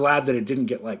I'm just glad that it didn't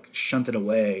get like shunted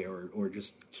away or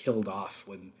just killed off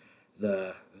when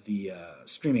the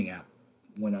streaming app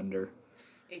went under.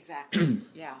 Exactly.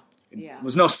 Yeah. It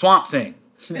was no Swamp Thing.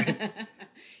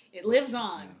 It lives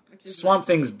on. Which is Swamp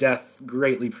Thing's death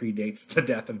greatly predates the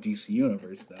death of DC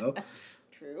Universe, though.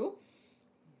 True.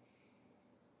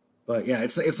 But yeah,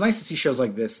 it's nice to see shows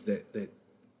like this that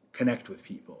connect with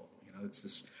people. You know, it's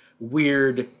this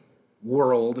weird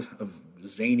world of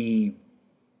zany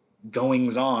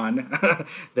goings on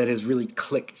that has really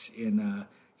clicked in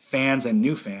fans and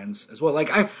new fans as well. Like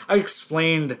I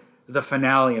explained the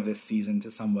finale of this season to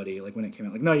somebody, like when it came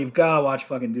out, like, no, you've got to watch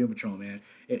fucking Doom Patrol, man.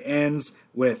 It ends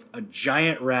with a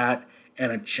giant rat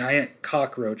and a giant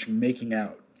cockroach making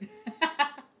out.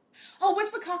 Oh,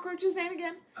 what's the cockroach's name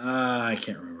again? I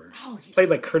can't remember. Oh, it's played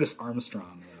by Curtis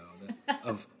Armstrong, though,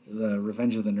 of the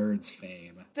Revenge of the Nerds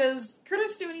fame. Does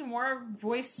Curtis do any more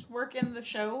voice work in the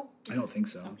show? I don't think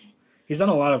so. Okay. He's done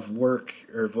a lot of work,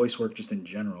 or voice work just in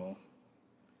general.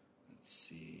 Let's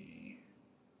see.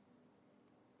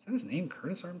 Is that his name,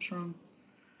 Curtis Armstrong?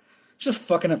 Just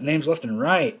fucking up names left and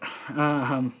right.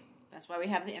 That's why we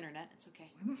have the internet. It's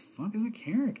okay. Where the fuck is the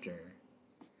character?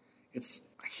 I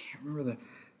can't remember the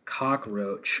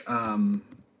cockroach. Can't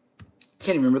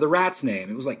even remember the rat's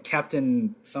name. It was like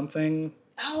Captain something.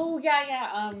 Oh,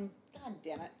 yeah. God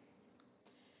damn it.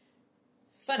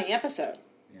 Funny episode.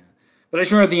 Yeah. But I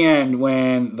just remember at the end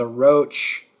when the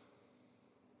roach...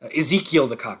 Ezekiel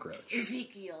the cockroach.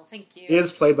 Ezekiel, thank you.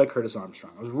 Is played by Curtis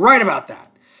Armstrong. I was right about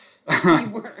that. You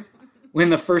were.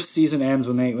 When the first season ends,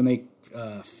 when they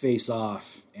face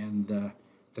off and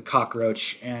the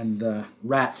cockroach and the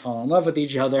rat fall in love with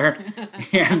each other,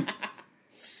 and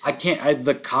I can't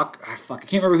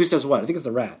remember who says what. I think it's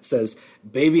the rat. Says,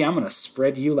 "Baby, I'm gonna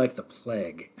spread you like the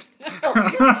plague."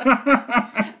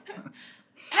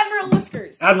 Admiral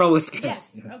Whiskers. Admiral Whiskers.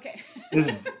 Yes. Okay.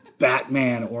 His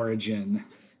Batman origin.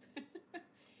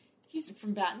 He's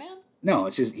from Batman? No,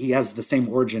 it's just he has the same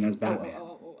origin as Batman.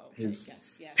 Okay. His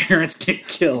yes. parents get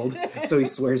killed, so he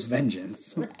swears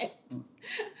vengeance. Right.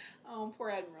 Oh, poor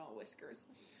Admiral Whiskers.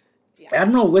 Yeah.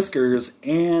 Admiral Whiskers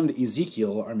and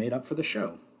Ezekiel are made up for the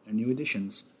show. They're new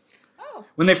additions. Oh.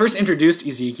 When they first introduced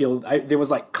Ezekiel, there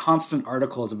was like constant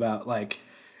articles about like,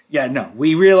 yeah, no,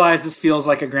 we realize this feels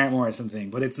like a Grant Morrison thing,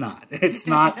 but it's not. It's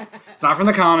not. It's not from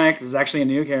the comic. This is actually a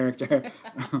new character.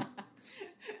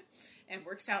 And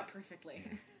works out perfectly.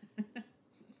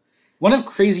 One of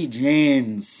Crazy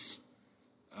Jane's,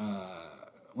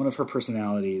 one of her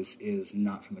personalities is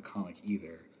not from the comic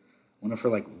either. One of her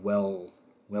like well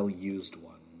used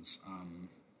ones.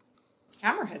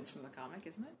 Hammerhead's from the comic,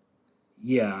 isn't it?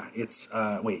 Yeah, it's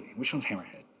wait, which one's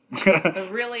Hammerhead? The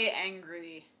really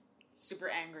angry, super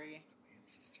angry.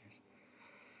 Sisters.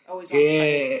 Always wants to fight.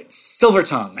 It's Silver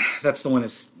Tongue. That's the one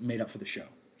that's made up for the show.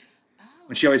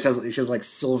 When she has like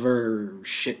silver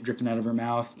shit dripping out of her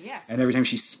mouth. Yes. And every time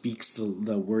she speaks, the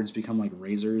words become like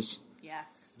razors.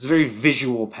 Yes. It's a very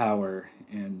visual power,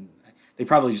 and they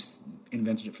probably just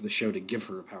invented it for the show to give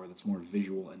her a power that's more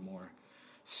visual and more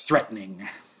threatening.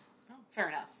 Oh, fair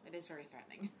enough. It is very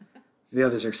threatening. The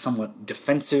others are somewhat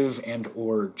defensive and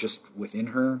or just within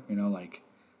her, like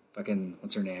fucking,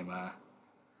 what's her name?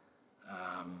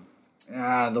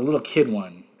 The little kid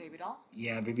one. Baby doll?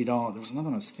 Yeah, Baby Doll. There was another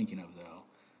one I was thinking of, though.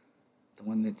 The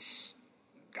one that's,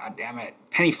 God damn it,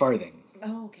 Penny Farthing.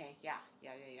 Oh, okay. Yeah.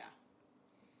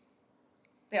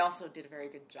 They also did a very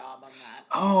good job on that.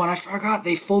 Oh, and I forgot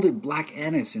they folded Black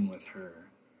Annis in with her.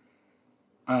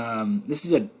 This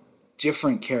is a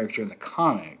different character in the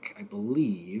comic, I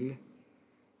believe,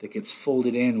 that gets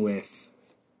folded in with...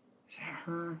 Is that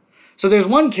her? So there's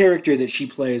one character that she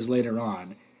plays later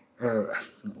on, or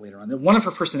not later on, one of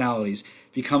her personalities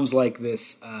becomes like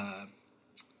this,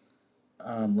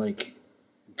 like,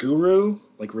 guru,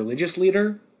 like religious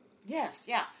leader. Yes,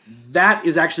 yeah. That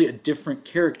is actually a different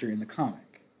character in the comic.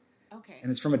 Okay.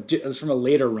 And it's from a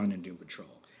later run in Doom Patrol.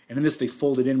 And in this, they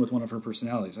folded in with one of her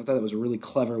personalities. I thought that was a really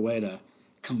clever way to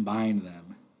combine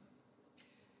them.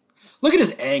 Look at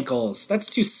his ankles. That's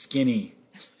too skinny.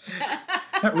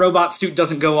 That robot suit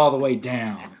doesn't go all the way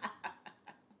down.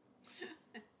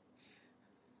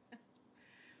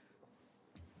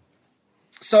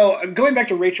 So, going back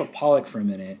to Rachel Pollack for a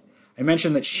minute, I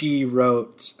mentioned that she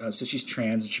wrote, so she's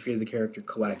trans, and she created the character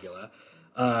Coagula.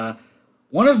 Yes.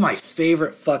 One of my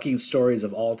favorite fucking stories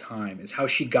of all time is how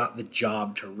she got the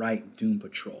job to write Doom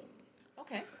Patrol.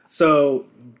 Okay. So,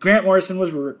 Grant Morrison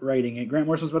was writing it. Grant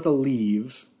Morrison was about to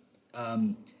leave.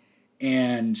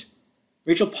 And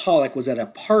Rachel Pollack was at a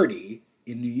party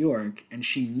in New York, and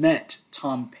she met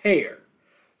Tom Payer,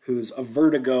 who's a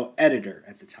Vertigo editor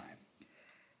at the time.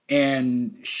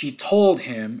 And she told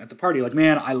him at the party, like,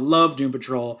 man, I love Doom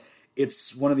Patrol.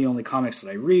 It's one of the only comics that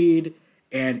I read.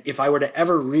 And if I were to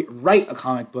ever write a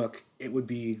comic book, it would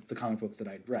be the comic book that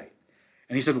I'd write.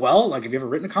 And he said, well, like, have you ever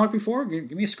written a comic before?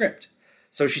 Give me a script.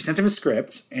 So she sent him a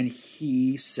script, and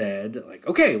he said, like,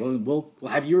 okay, well,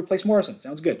 we'll have you replace Morrison.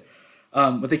 Sounds good.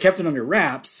 But they kept it under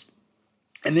wraps.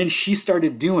 And then she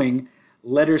started doing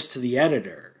letters to the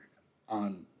editor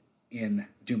in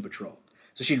Doom Patrol.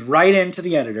 So she'd write into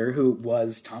the editor, who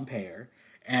was Tom Payer,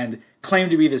 and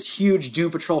claimed to be this huge Doom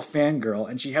Patrol fangirl,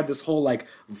 and she had this whole, like,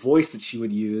 voice that she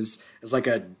would use as, like,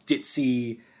 a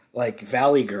ditzy, like,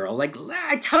 valley girl. Like,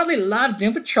 I totally love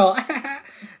Doom Patrol.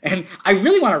 And I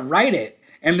really want to write it.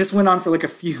 And this went on for, like, a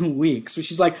few weeks. So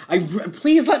she's like,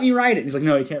 please let me write it. And he's like,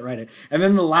 no, you can't write it. And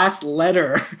then the last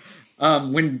letter,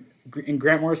 in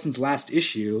Grant Morrison's last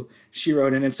issue, she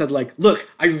wrote in and said, like, look,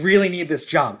 I really need this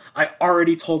job. I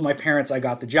already told my parents I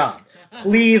got the job.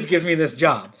 Please give me this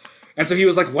job. And so he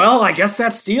was like, well, I guess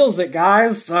that seals it,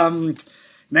 guys.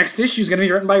 Next issue is going to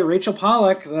be written by Rachel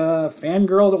Pollack, the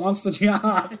fangirl that wants the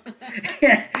job.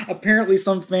 Apparently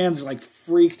some fans, like,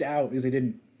 freaked out because they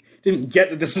didn't get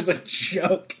that this was a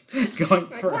joke going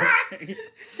for her.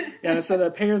 Yeah, and so the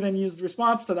Payer then used the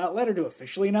response to that letter to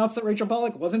officially announce that Rachel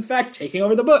Pollack was in fact taking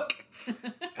over the book.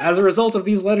 As a result of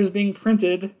these letters being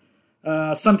printed,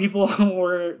 some people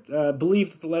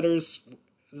believed that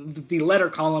the letter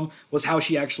column was how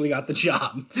she actually got the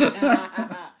job.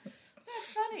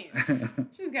 That's funny.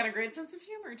 She's got a great sense of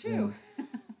humor too. Yeah.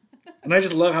 And I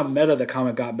just love how meta the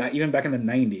comic got back, even back in the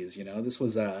 90s. You know, this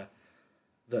was the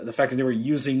fact that they were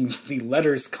using the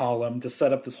letters column to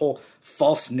set up this whole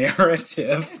false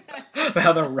narrative of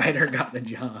how the writer got the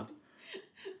job.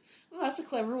 Well, that's a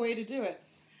clever way to do it.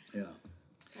 Yeah.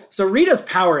 So Rita's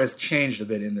power has changed a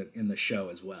bit in the show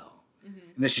as well.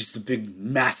 Mm-hmm. And this is just a big,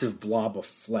 massive blob of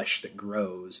flesh that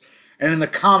grows. And in the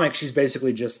comic, she's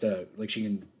basically just she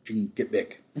can get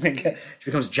big. She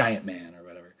becomes Giant Man or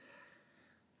whatever.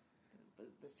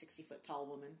 The 60-foot tall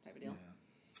woman type of deal. Yeah.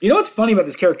 You know what's funny about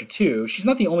this character, too? She's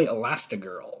not the only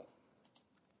Elastigirl.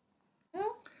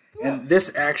 Oh, cool. And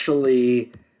this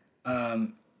actually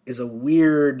is a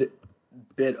weird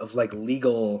bit of, like,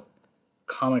 legal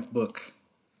comic book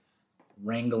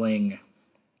wrangling.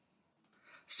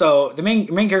 So the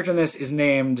main character in this is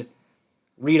named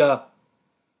Rita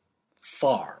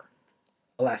Farr,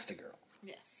 Elastigirl.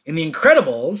 Yes. In The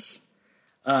Incredibles,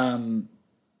 Mr.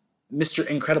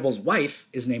 Incredible's wife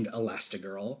is named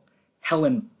Elastigirl,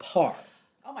 Helen Parr.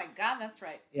 Oh my God, that's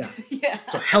right. Yeah. Yeah.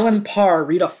 So Helen Parr,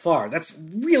 Rita Farr. That's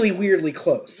really weirdly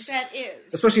close. That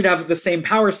is. Especially to have the same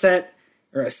power set,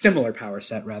 or a similar power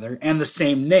set, rather, and the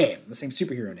same name, the same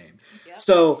superhero name. Yep.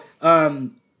 So,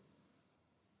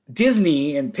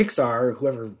 Disney and Pixar,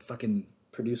 whoever fucking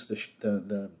produced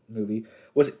the movie,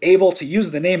 was able to use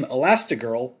the name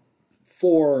Elastigirl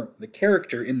for the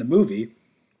character in the movie,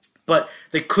 but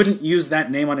they couldn't use that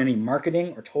name on any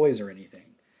marketing or toys or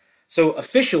anything. So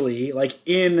officially, like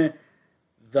in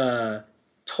the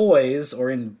toys or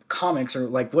in comics or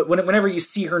like whenever you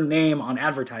see her name on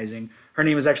advertising, her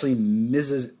name is actually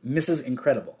Mrs.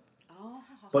 Incredible. Oh.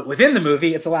 But within the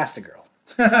movie, it's Elastigirl.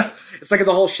 It's like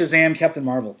the whole Shazam Captain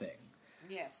Marvel thing.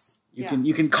 Yes.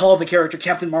 You can call the character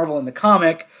Captain Marvel in the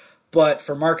comic, but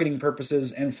for marketing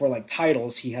purposes and for like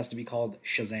titles, he has to be called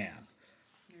Shazam.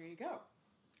 There you go.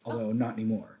 Although not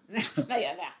anymore.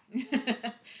 Yeah.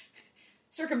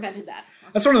 Circumvented that.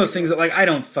 That's one of those things that, like, I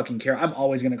don't fucking care. I'm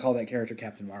always going to call that character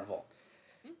Captain Marvel.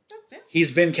 Okay.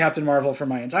 He's been Captain Marvel for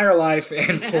my entire life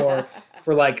and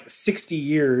for like 60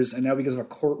 years, and now because of a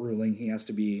court ruling, he has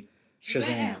to be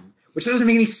Shazam. Which doesn't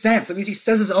make any sense. That means he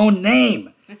says his own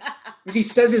name. Because he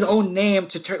says his own name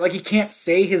to turn, like, he can't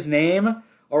say his name,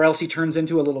 or else he turns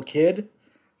into a little kid.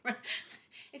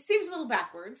 It seems a little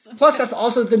backwards. Plus, that's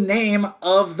also the name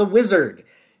of the wizard.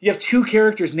 You have two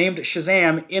characters named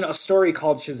Shazam in a story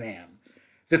called Shazam.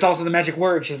 That's also the magic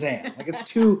word Shazam. Like, it's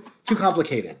too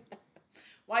complicated.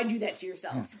 Why do that to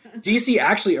yourself? DC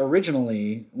actually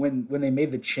originally, when they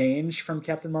made the change from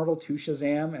Captain Marvel to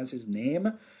Shazam as his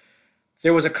name,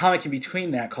 there was a comic in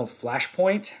between that called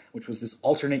Flashpoint, which was this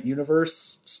alternate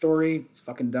universe story. It's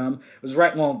fucking dumb. It was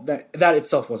right. Well, that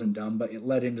itself wasn't dumb, but it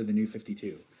led into the New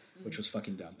 52, which was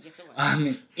fucking dumb. Yes, it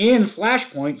was. In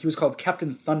Flashpoint, he was called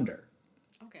Captain Thunder.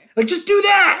 Okay. Like, just do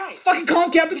that! Right. Fucking call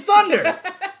him Captain Thunder!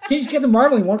 Can't use Captain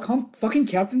Marvel anymore. Call him fucking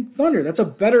Captain Thunder. That's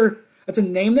a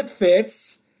name that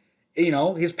fits. You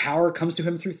know, his power comes to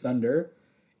him through thunder.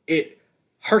 It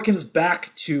harkens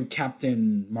back to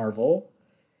Captain Marvel.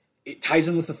 It ties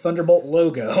in with the Thunderbolt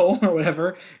logo or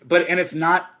whatever. And it's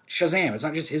not Shazam. It's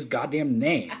not just his goddamn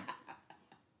name.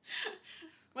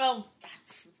 Well,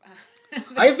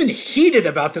 I've been heated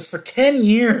about this for 10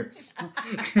 years.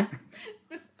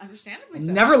 Understandably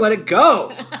so. Never let it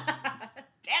go.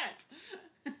 Damn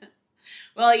it.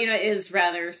 Well, you know, it is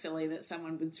rather silly that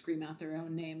someone would scream out their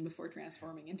own name before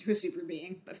transforming into a super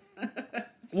being. But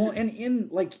well, and in,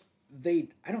 like,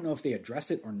 I don't know if they address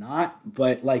it or not,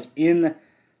 but, like, in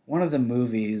one of the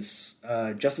movies,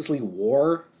 Justice League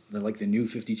War, the New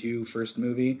 52 first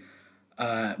movie,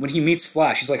 when he meets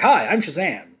Flash, he's like, "Hi, I'm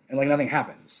Shazam," and, like, nothing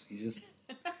happens. He's just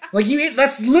like,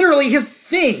 that's literally his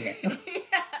thing. Yeah.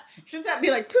 Shouldn't that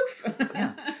be like poof?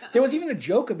 Yeah. There was even a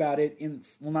joke about it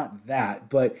not that,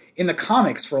 but in the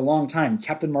comics for a long time,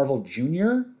 Captain Marvel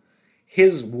Jr.,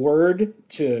 his word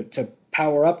to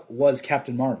power up was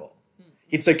Captain Marvel.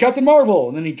 He'd say Captain Marvel,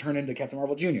 and then he'd turn into Captain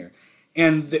Marvel Jr.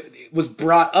 And it was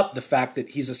brought up the fact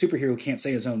that he's a superhero who can't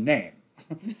say his own name.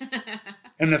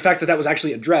 And the fact that was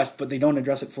actually addressed, but they don't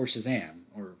address it for Shazam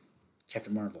or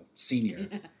Captain Marvel Sr.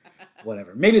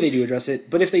 Whatever. Maybe they do address it,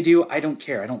 but if they do, I don't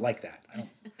care. I don't like that. I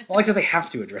don't like that they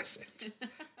have to address it.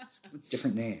 It's a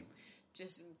different name.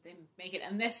 Just they make it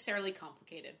unnecessarily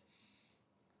complicated.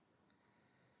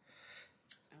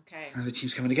 Okay. The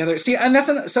team's coming together. See, and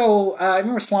I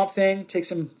remember Swamp Thing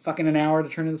takes him fucking an hour to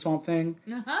turn into Swamp Thing.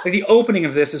 Uh-huh. Like, the opening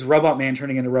of this is Robot Man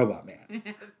turning into Robot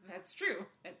Man. That's true.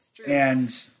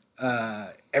 And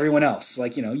everyone else,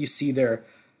 like, you know, you see their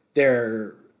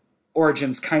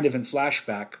origins kind of in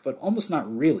flashback, but almost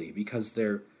not really, because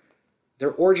their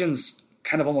origins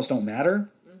kind of almost don't matter.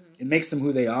 Mm-hmm. It makes them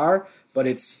who they are, but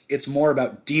it's more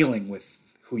about dealing with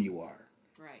who you are,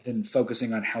 right, than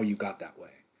focusing on how you got that way.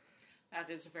 That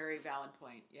is a very valid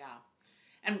point, yeah.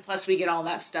 And plus we get all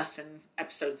that stuff in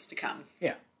episodes to come.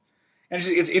 Yeah. And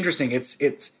it's interesting.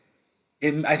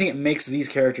 I think it makes these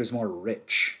characters more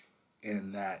rich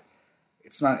in that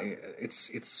it's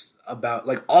about,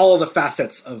 like, all the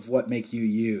facets of what make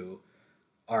you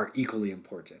are equally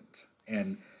important.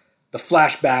 And the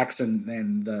flashbacks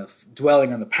and the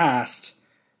dwelling on the past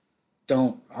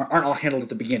aren't all handled at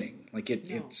the beginning. Like,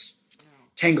 it's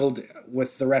tangled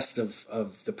with the rest of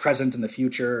the present and the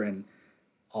future and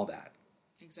all that.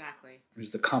 Exactly.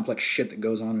 There's the complex shit that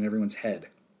goes on in everyone's head.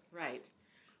 Right.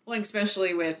 Well,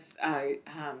 especially with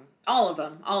all of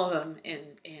them in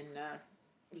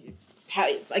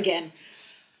again,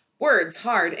 words,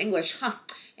 hard, English,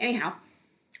 Anyhow,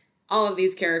 all of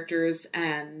these characters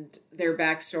and their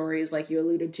backstories, like you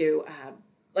alluded to,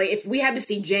 like, if we had to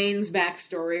see Jane's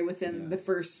backstory within the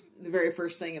very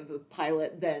first thing of the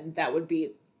pilot, then that would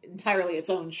be entirely its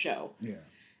own show. Yeah.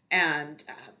 And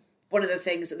one of the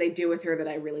things that they do with her that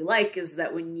I really like is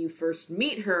that when you first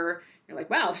meet her, you're like,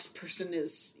 wow, this person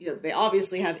is, you know, they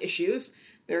obviously have issues.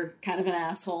 They're kind of an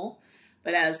asshole.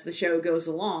 But as the show goes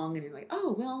along, and you're like,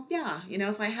 oh, well, yeah, you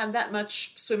know, if I had that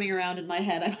much swimming around in my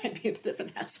head, I might be a bit of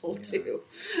an asshole too.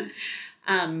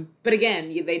 But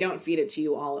again, they don't feed it to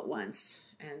you all at once.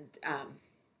 And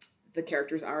the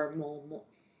characters are more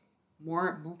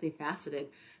multifaceted.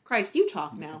 Christ, you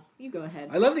talk now. You go ahead.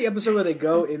 I love the episode where they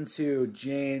go into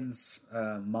Jane's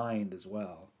mind as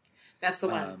well. That's the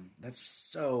one. That's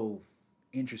so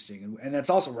interesting. And that's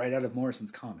also right out of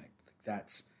Morrison's comic.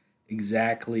 That's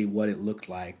exactly what it looked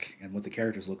like and what the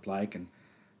characters looked like and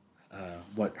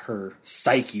what her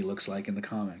psyche looks like in the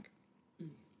comic.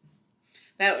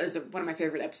 That was one of my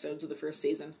favorite episodes of the first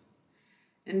season.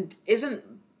 And isn't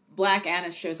Black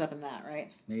Annis shows up in that,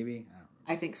 right? Maybe. I don't know.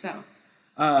 I think so.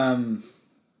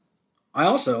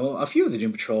 A few of the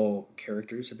Doom Patrol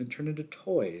characters have been turned into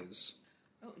toys.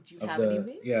 Oh, do you have any of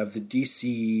these? Yeah, of the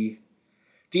DC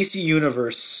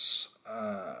Universe,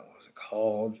 what was it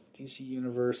called? DC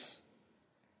Universe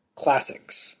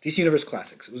Classics. DC Universe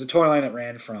Classics. It was a toy line that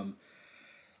ran from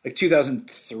like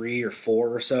 2003 or 4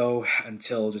 or so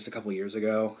until just a couple years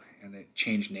ago, and it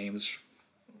changed names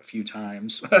a few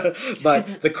times.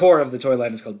 But the core of the toy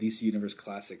line is called DC Universe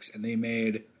Classics, and they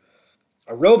made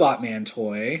a Robot Man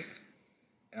toy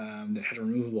that had a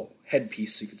removable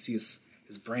headpiece so you could see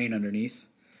his brain underneath.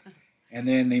 And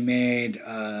then they made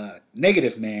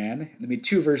Negative Man. They made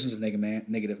 2 versions of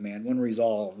Negative Man. One where he's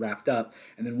all wrapped up,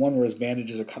 and then one where his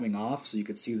bandages are coming off, so you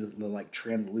could see the like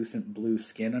translucent blue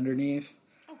skin underneath.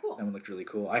 Oh, cool! That one looked really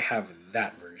cool. I have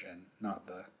that version, not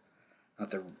the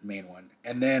main one.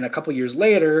 And then a couple years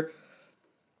later,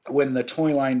 when the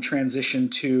toy line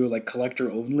transitioned to like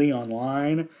collector only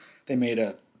online, they made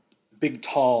a big,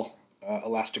 tall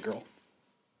Elastigirl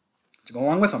to go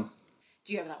along with them.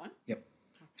 Do you have that one? Yep.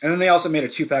 And then they also made a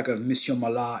 2-pack of Monsieur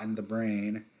Malat and the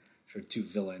Brain for 2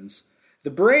 villains.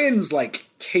 The Brain's like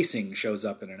casing shows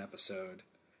up in an episode,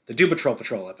 the Doom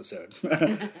Patrol episode.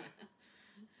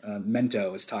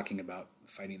 Mento is talking about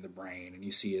fighting the Brain, and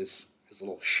you see his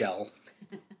little shell.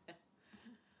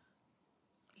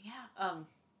 Yeah.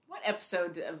 What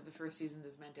episode of the first season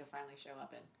does Mento finally show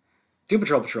up in? Doom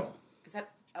Patrol. Is that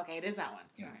okay? It is that one.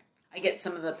 Yeah. All right. I get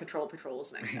some of the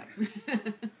patrols mixed up.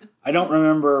 I don't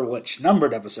remember which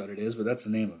numbered episode it is, but that's the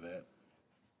name of it.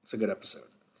 It's a good episode.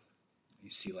 You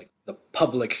see like the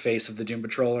public face of the Doom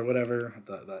Patrol or whatever,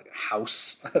 the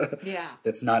house. Yeah.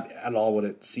 That's not at all what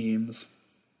it seems.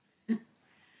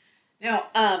 Now,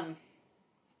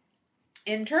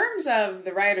 in terms of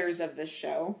the writers of this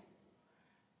show,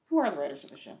 who are the writers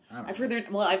of the show? I've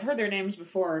heard their names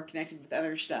before connected with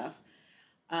other stuff.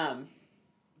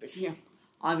 But yeah,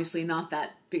 obviously not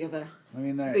that big of a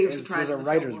surprise. There's a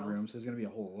writer's room, so there's going to be a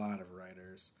whole lot of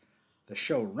writers. The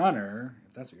showrunner,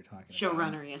 if that's what you're talking about.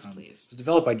 Showrunner, yes, please. It's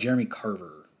developed by Jeremy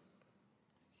Carver.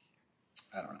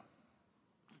 I don't know.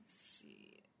 Let's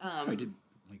see. He did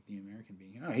like The American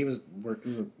Being. Oh, he was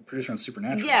a producer on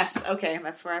Supernatural. Yes, okay,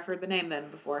 that's where I've heard the name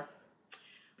then before.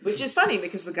 Which is funny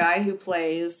because the guy who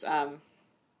plays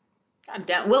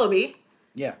Willoughby.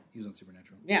 Yeah, he was on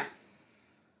Supernatural. Yeah.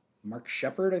 Mark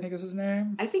Shepard, I think is his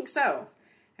name. I think so.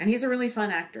 And he's a really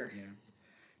fun actor. Yeah.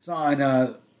 He's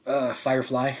on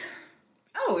Firefly.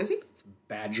 Oh, is he? It's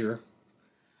Badger.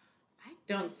 I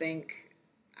don't think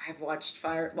I've watched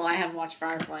I haven't watched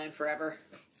Firefly in forever.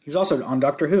 He's also on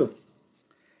Doctor Who.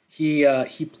 He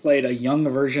played a young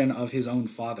version of his own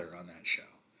father on that show.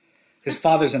 His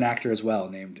father's an actor as well,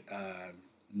 named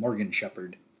Morgan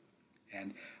Shepard.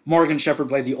 And Morgan Shepard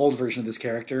played the old version of this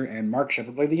character, and Mark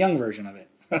Shepard played the young version of it.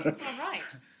 All right.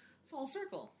 Full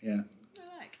circle. Yeah.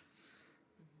 I like.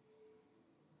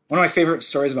 One of my favorite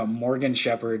stories about Morgan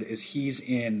Shepard is he's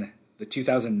in the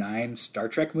 2009 Star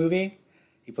Trek movie.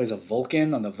 He plays a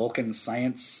Vulcan on the Vulcan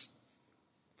Science,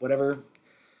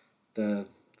 the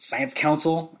Science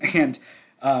Council. And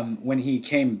when he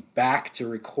came back to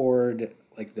record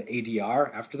like the ADR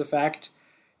after the fact,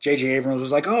 J.J. Abrams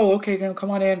was like, "Oh, okay, then come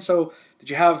on in. So,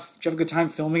 did you have a good time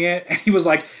filming it?" And he was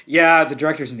like, "Yeah, the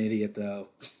director's an idiot, though,"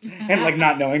 and like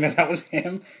not knowing that was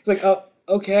him. He's like, "Oh,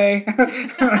 okay."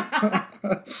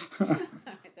 That's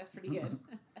pretty good.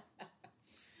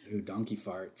 Ooh, donkey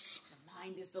farts. The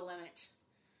mind is the limit.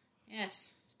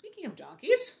 Yes. Speaking of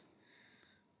donkeys.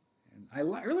 I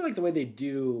really like the way they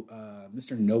do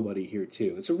Mr. Nobody here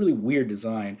too. It's a really weird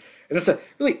design, and it's a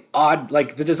really odd.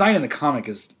 Like the design in the comic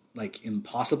is like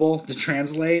impossible to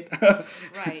translate.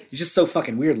 Right. He's just so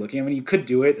fucking weird looking. I mean, you could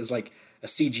do it as like a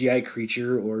CGI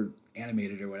creature or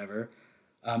animated or whatever,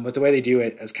 but the way they do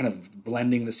it as kind of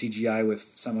blending the CGI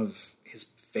with some of his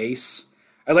face,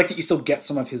 I like that you still get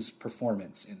some of his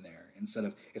performance in there instead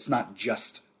of it's not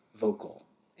just vocal.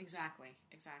 Exactly.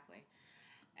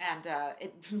 And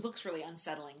it looks really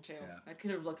unsettling, too. Yeah. It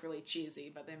could have looked really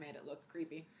cheesy, but they made it look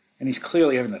creepy. And he's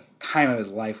clearly having the time of his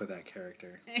life with that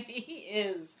character. He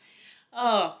is.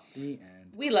 Oh, The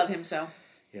end. we love him so.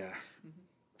 Yeah.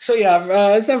 So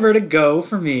yeah, it's a Vertigo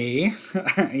for me.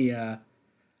 I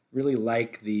really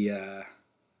like the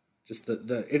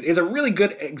it's a really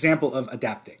good example of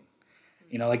adapting.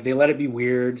 You know, like they let it be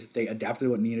weird, they adapted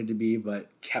what needed to be, but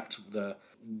kept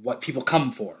what people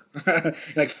come for.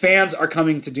 Like fans are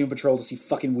coming to Doom Patrol to see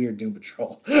fucking weird Doom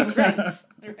Patrol.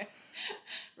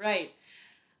 Right.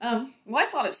 Well, I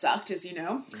thought it sucked, as you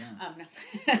know. Yeah.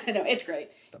 No. No, it's great.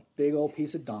 Just a big old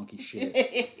piece of donkey shit.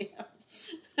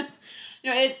 Yeah.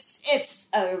 No, it's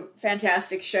a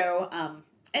fantastic show.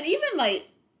 And even like,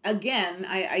 again,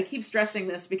 I keep stressing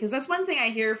this because that's one thing I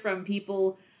hear from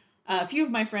people, a few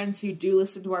of my friends who do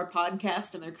listen to our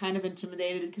podcast, and they're kind of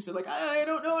intimidated because they're like, I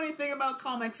don't know anything about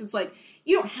comics. It's like,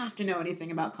 you don't have to know anything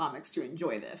about comics to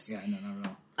enjoy this. Yeah, no, not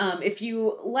at all. If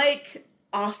you like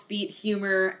offbeat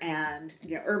humor and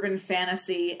urban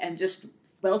fantasy and just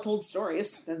well-told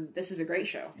stories, then this is a great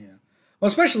show. Yeah. Well,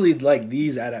 especially like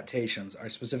these adaptations are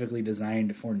specifically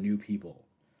designed for new people.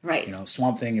 Right. You know,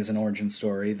 Swamp Thing is an origin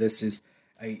story. This is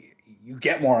you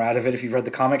get more out of it if you've read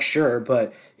the comics, sure,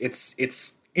 but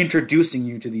it's introducing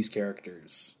you to these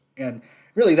characters. And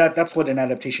really that's what an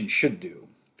adaptation should do.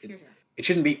 It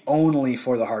shouldn't be only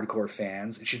for the hardcore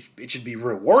fans. It should be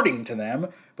rewarding to them,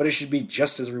 but it should be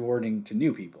just as rewarding to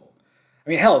new people. I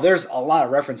mean, hell, there's a lot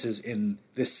of references in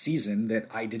this season that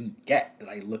I didn't get, that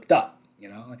I looked up. You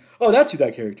know, like, oh, that's who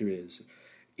that character is.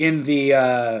 In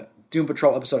the Doom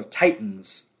Patrol episode of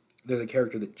Titans, there's a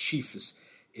character that Chief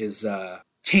is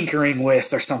tinkering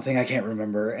with or something, I can't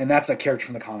remember, and that's a character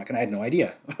from the comic, and I had no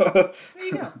idea. There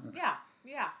you go. Yeah.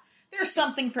 There's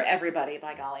something for everybody,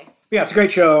 by golly. Yeah, it's a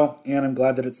great show, and I'm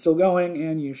glad that it's still going,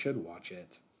 and you should watch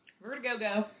it. Vertigo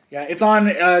go. Yeah, it's on,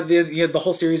 the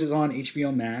whole series is on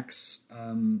HBO Max.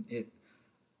 It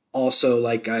also,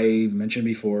 like I mentioned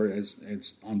before,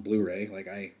 it's on Blu-ray. Like,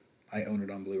 I own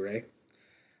it on Blu-ray.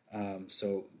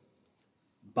 So,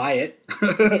 buy it.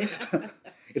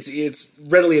 It's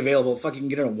readily available. Fuck, you can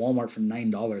get it at Walmart for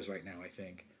 $9 right now, I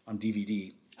think, on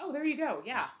DVD. Oh, there you go.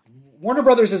 Yeah. Warner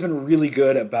Brothers has been really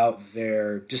good about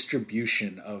their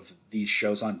distribution of these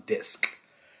shows on disc.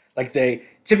 Like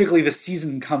typically the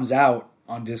season comes out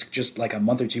on disc just like a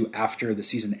month or two after the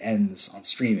season ends on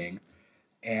streaming,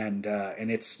 and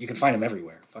you can find them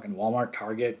everywhere. Fucking Walmart,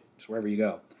 Target, just wherever you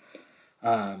go.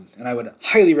 And I would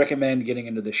highly recommend getting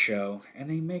into this show. And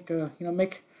they make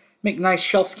make nice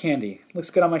shelf candy.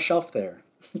 Looks good on my shelf there.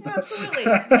 Yeah, absolutely.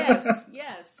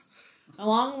 Yes.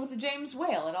 Along with the James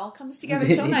Whale, it all comes together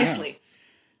so nicely.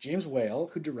 James Whale,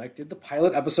 who directed the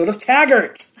pilot episode of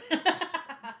Taggart.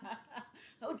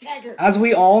 Oh, Taggart. As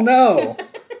we all know.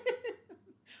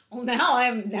 Well, now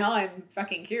I'm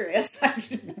fucking curious.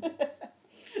 But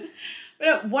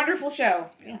a wonderful show.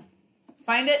 Yeah.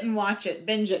 Find it and watch it.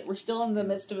 Binge it. We're still in the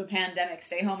midst of a pandemic.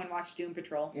 Stay home and watch Doom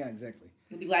Patrol. Yeah, exactly.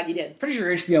 You'll be glad you did. Pretty sure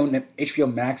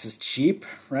HBO Max is cheap,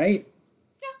 right?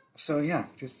 Yeah. So yeah,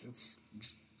 just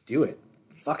do it.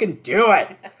 Fucking do it.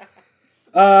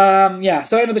 Yeah,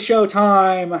 so end of the show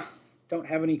time. Don't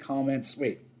have any comments.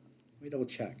 Wait, let me double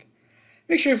check.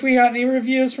 Make sure if we got any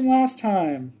reviews from last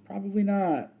time. Probably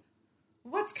not.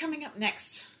 What's coming up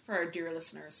next for our dear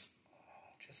listeners?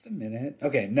 Just a minute.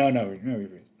 Okay, no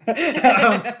reviews.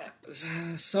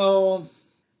 So,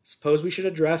 suppose we should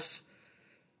address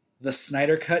the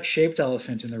Snyder Cut shaped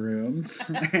elephant in the room.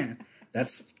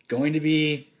 That's going to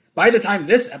be, by the time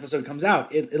this episode comes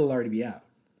out, it'll already be out.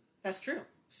 That's true.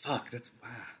 Fuck, that's,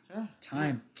 wow.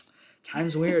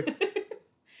 Time's weird.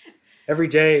 Every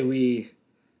day we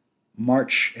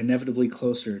march inevitably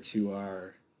closer to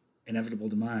our inevitable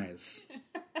demise.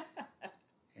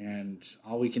 And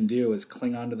all we can do is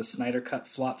cling on to the Snyder Cut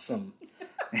flotsam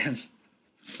and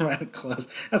run it close.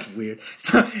 That's weird.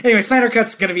 So anyway, Snyder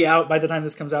Cut's going to be out by the time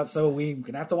this comes out, so we're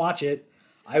going to have to watch it.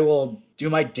 I will do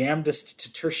my damnedest to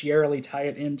tertiarily tie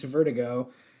it into Vertigo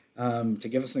to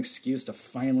give us an excuse to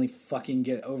finally fucking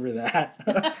get over that.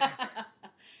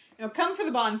 Come for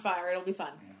the bonfire. It'll be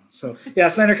fun. So, yeah,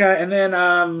 Snyder Cut. And then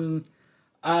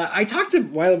I talked a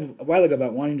while ago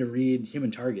about wanting to read Human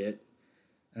Target.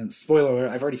 And spoiler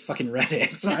alert, I've already fucking read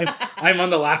it. So I'm on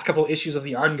the last couple issues of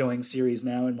the ongoing series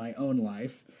now in my own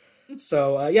life.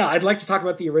 So, yeah, I'd like to talk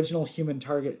about the original Human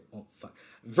Target...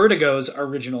 Vertigo's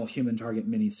original Human Target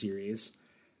miniseries.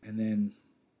 And then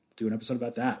do an episode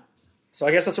about that. So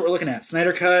I guess that's what we're looking at.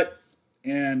 Snyder Cut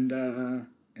and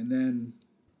then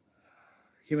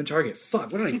Human Target.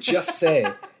 Fuck, what did I just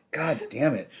say? God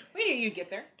damn it. We knew you'd get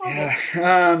there.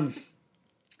 Yeah.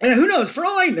 And who knows? For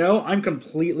all I know, I'm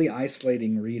completely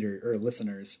isolating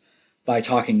listeners by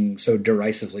talking so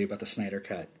derisively about the Snyder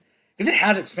Cut. Because it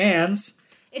has its fans.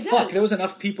 It does. Fuck, there was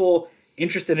enough people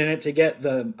interested in it to get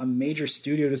a major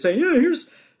studio to say, yeah, here's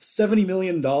 $70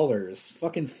 million.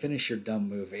 Fucking finish your dumb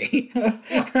movie.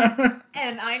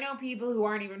 And I know people who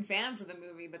aren't even fans of the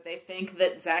movie, but they think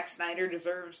that Zack Snyder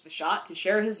deserves the shot to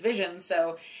share his vision.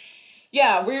 So,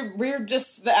 yeah, we're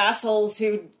just the assholes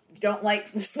who don't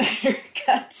like the Snyder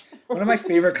Cut. One of my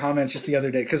favorite comments just the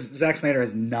other day, because Zack Snyder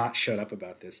has not shut up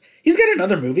about this. He's got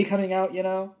another movie coming out, you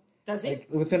know? Does he? Like,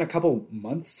 within a couple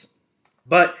months.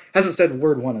 But hasn't said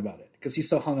word one about it, because he's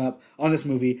so hung up on this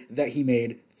movie that he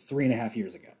made 3.5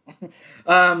 years ago.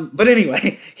 But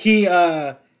anyway, he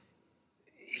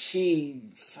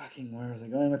fucking, where was I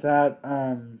going with that?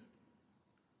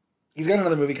 He's got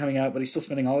another movie coming out, but he's still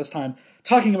spending all his time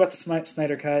talking about the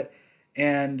Snyder Cut.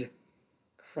 And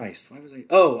Christ, why was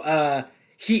I?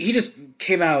 He just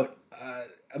came out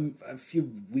a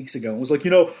few weeks ago and was like,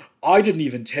 I didn't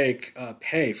even take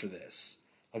pay for this.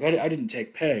 Like, I didn't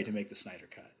take pay to make the Snyder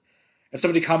Cut. And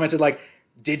somebody commented, like,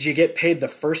 did you get paid the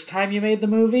first time you made the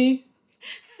movie?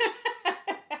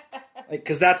 Like,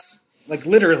 because that's, like,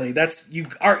 literally,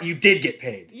 you did get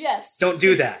paid. Yes. Don't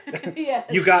do that. Yes.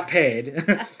 You got paid.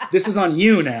 This is on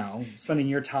you now, spending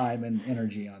your time and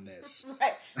energy on this.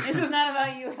 Right. This is not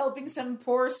about you helping some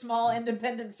poor, small,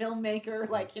 independent filmmaker,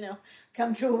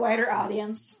 come to a wider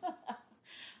audience.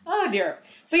 Oh, dear.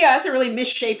 So, yeah, that's a really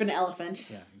misshapen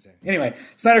elephant. Yeah, exactly. Anyway,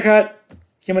 Snyder Cut,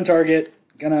 Human Target,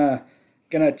 gonna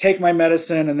take my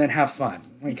medicine and then have fun.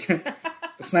 Like,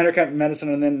 the Snyder Cut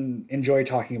medicine and then enjoy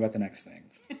talking about the next thing.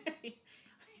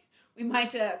 We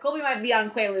might, Colby might be on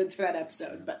Quaaludes for that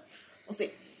episode, but we'll see.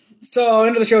 So,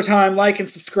 into the showtime, like and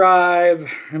subscribe,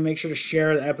 and make sure to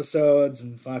share the episodes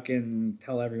and fucking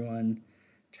tell everyone.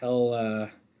 Tell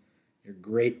your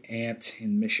great aunt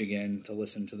in Michigan to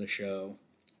listen to the show.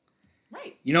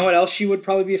 Right. You know what else she would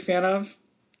probably be a fan of?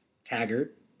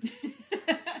 Taggart.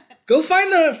 Go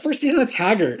find the first season of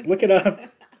Taggart. Look it up.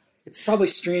 It's probably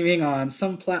streaming on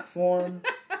some platform,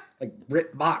 like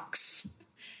BritBox.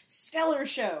 Stellar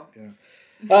show.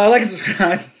 Yeah. Like and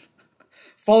subscribe.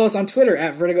 Follow us on Twitter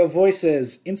at Vertigo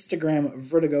Voices, Instagram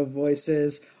Vertigo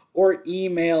Voices, or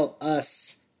email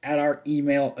us at our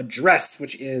email address,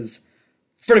 which is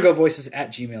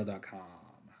vertigovoices@gmail.com.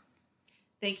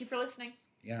 Thank you for listening.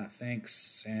 Yeah,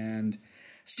 thanks. And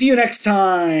see you next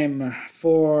time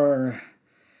for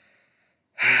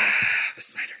the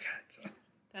Snyder Cut.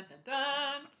 Dun, dun,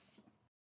 dun.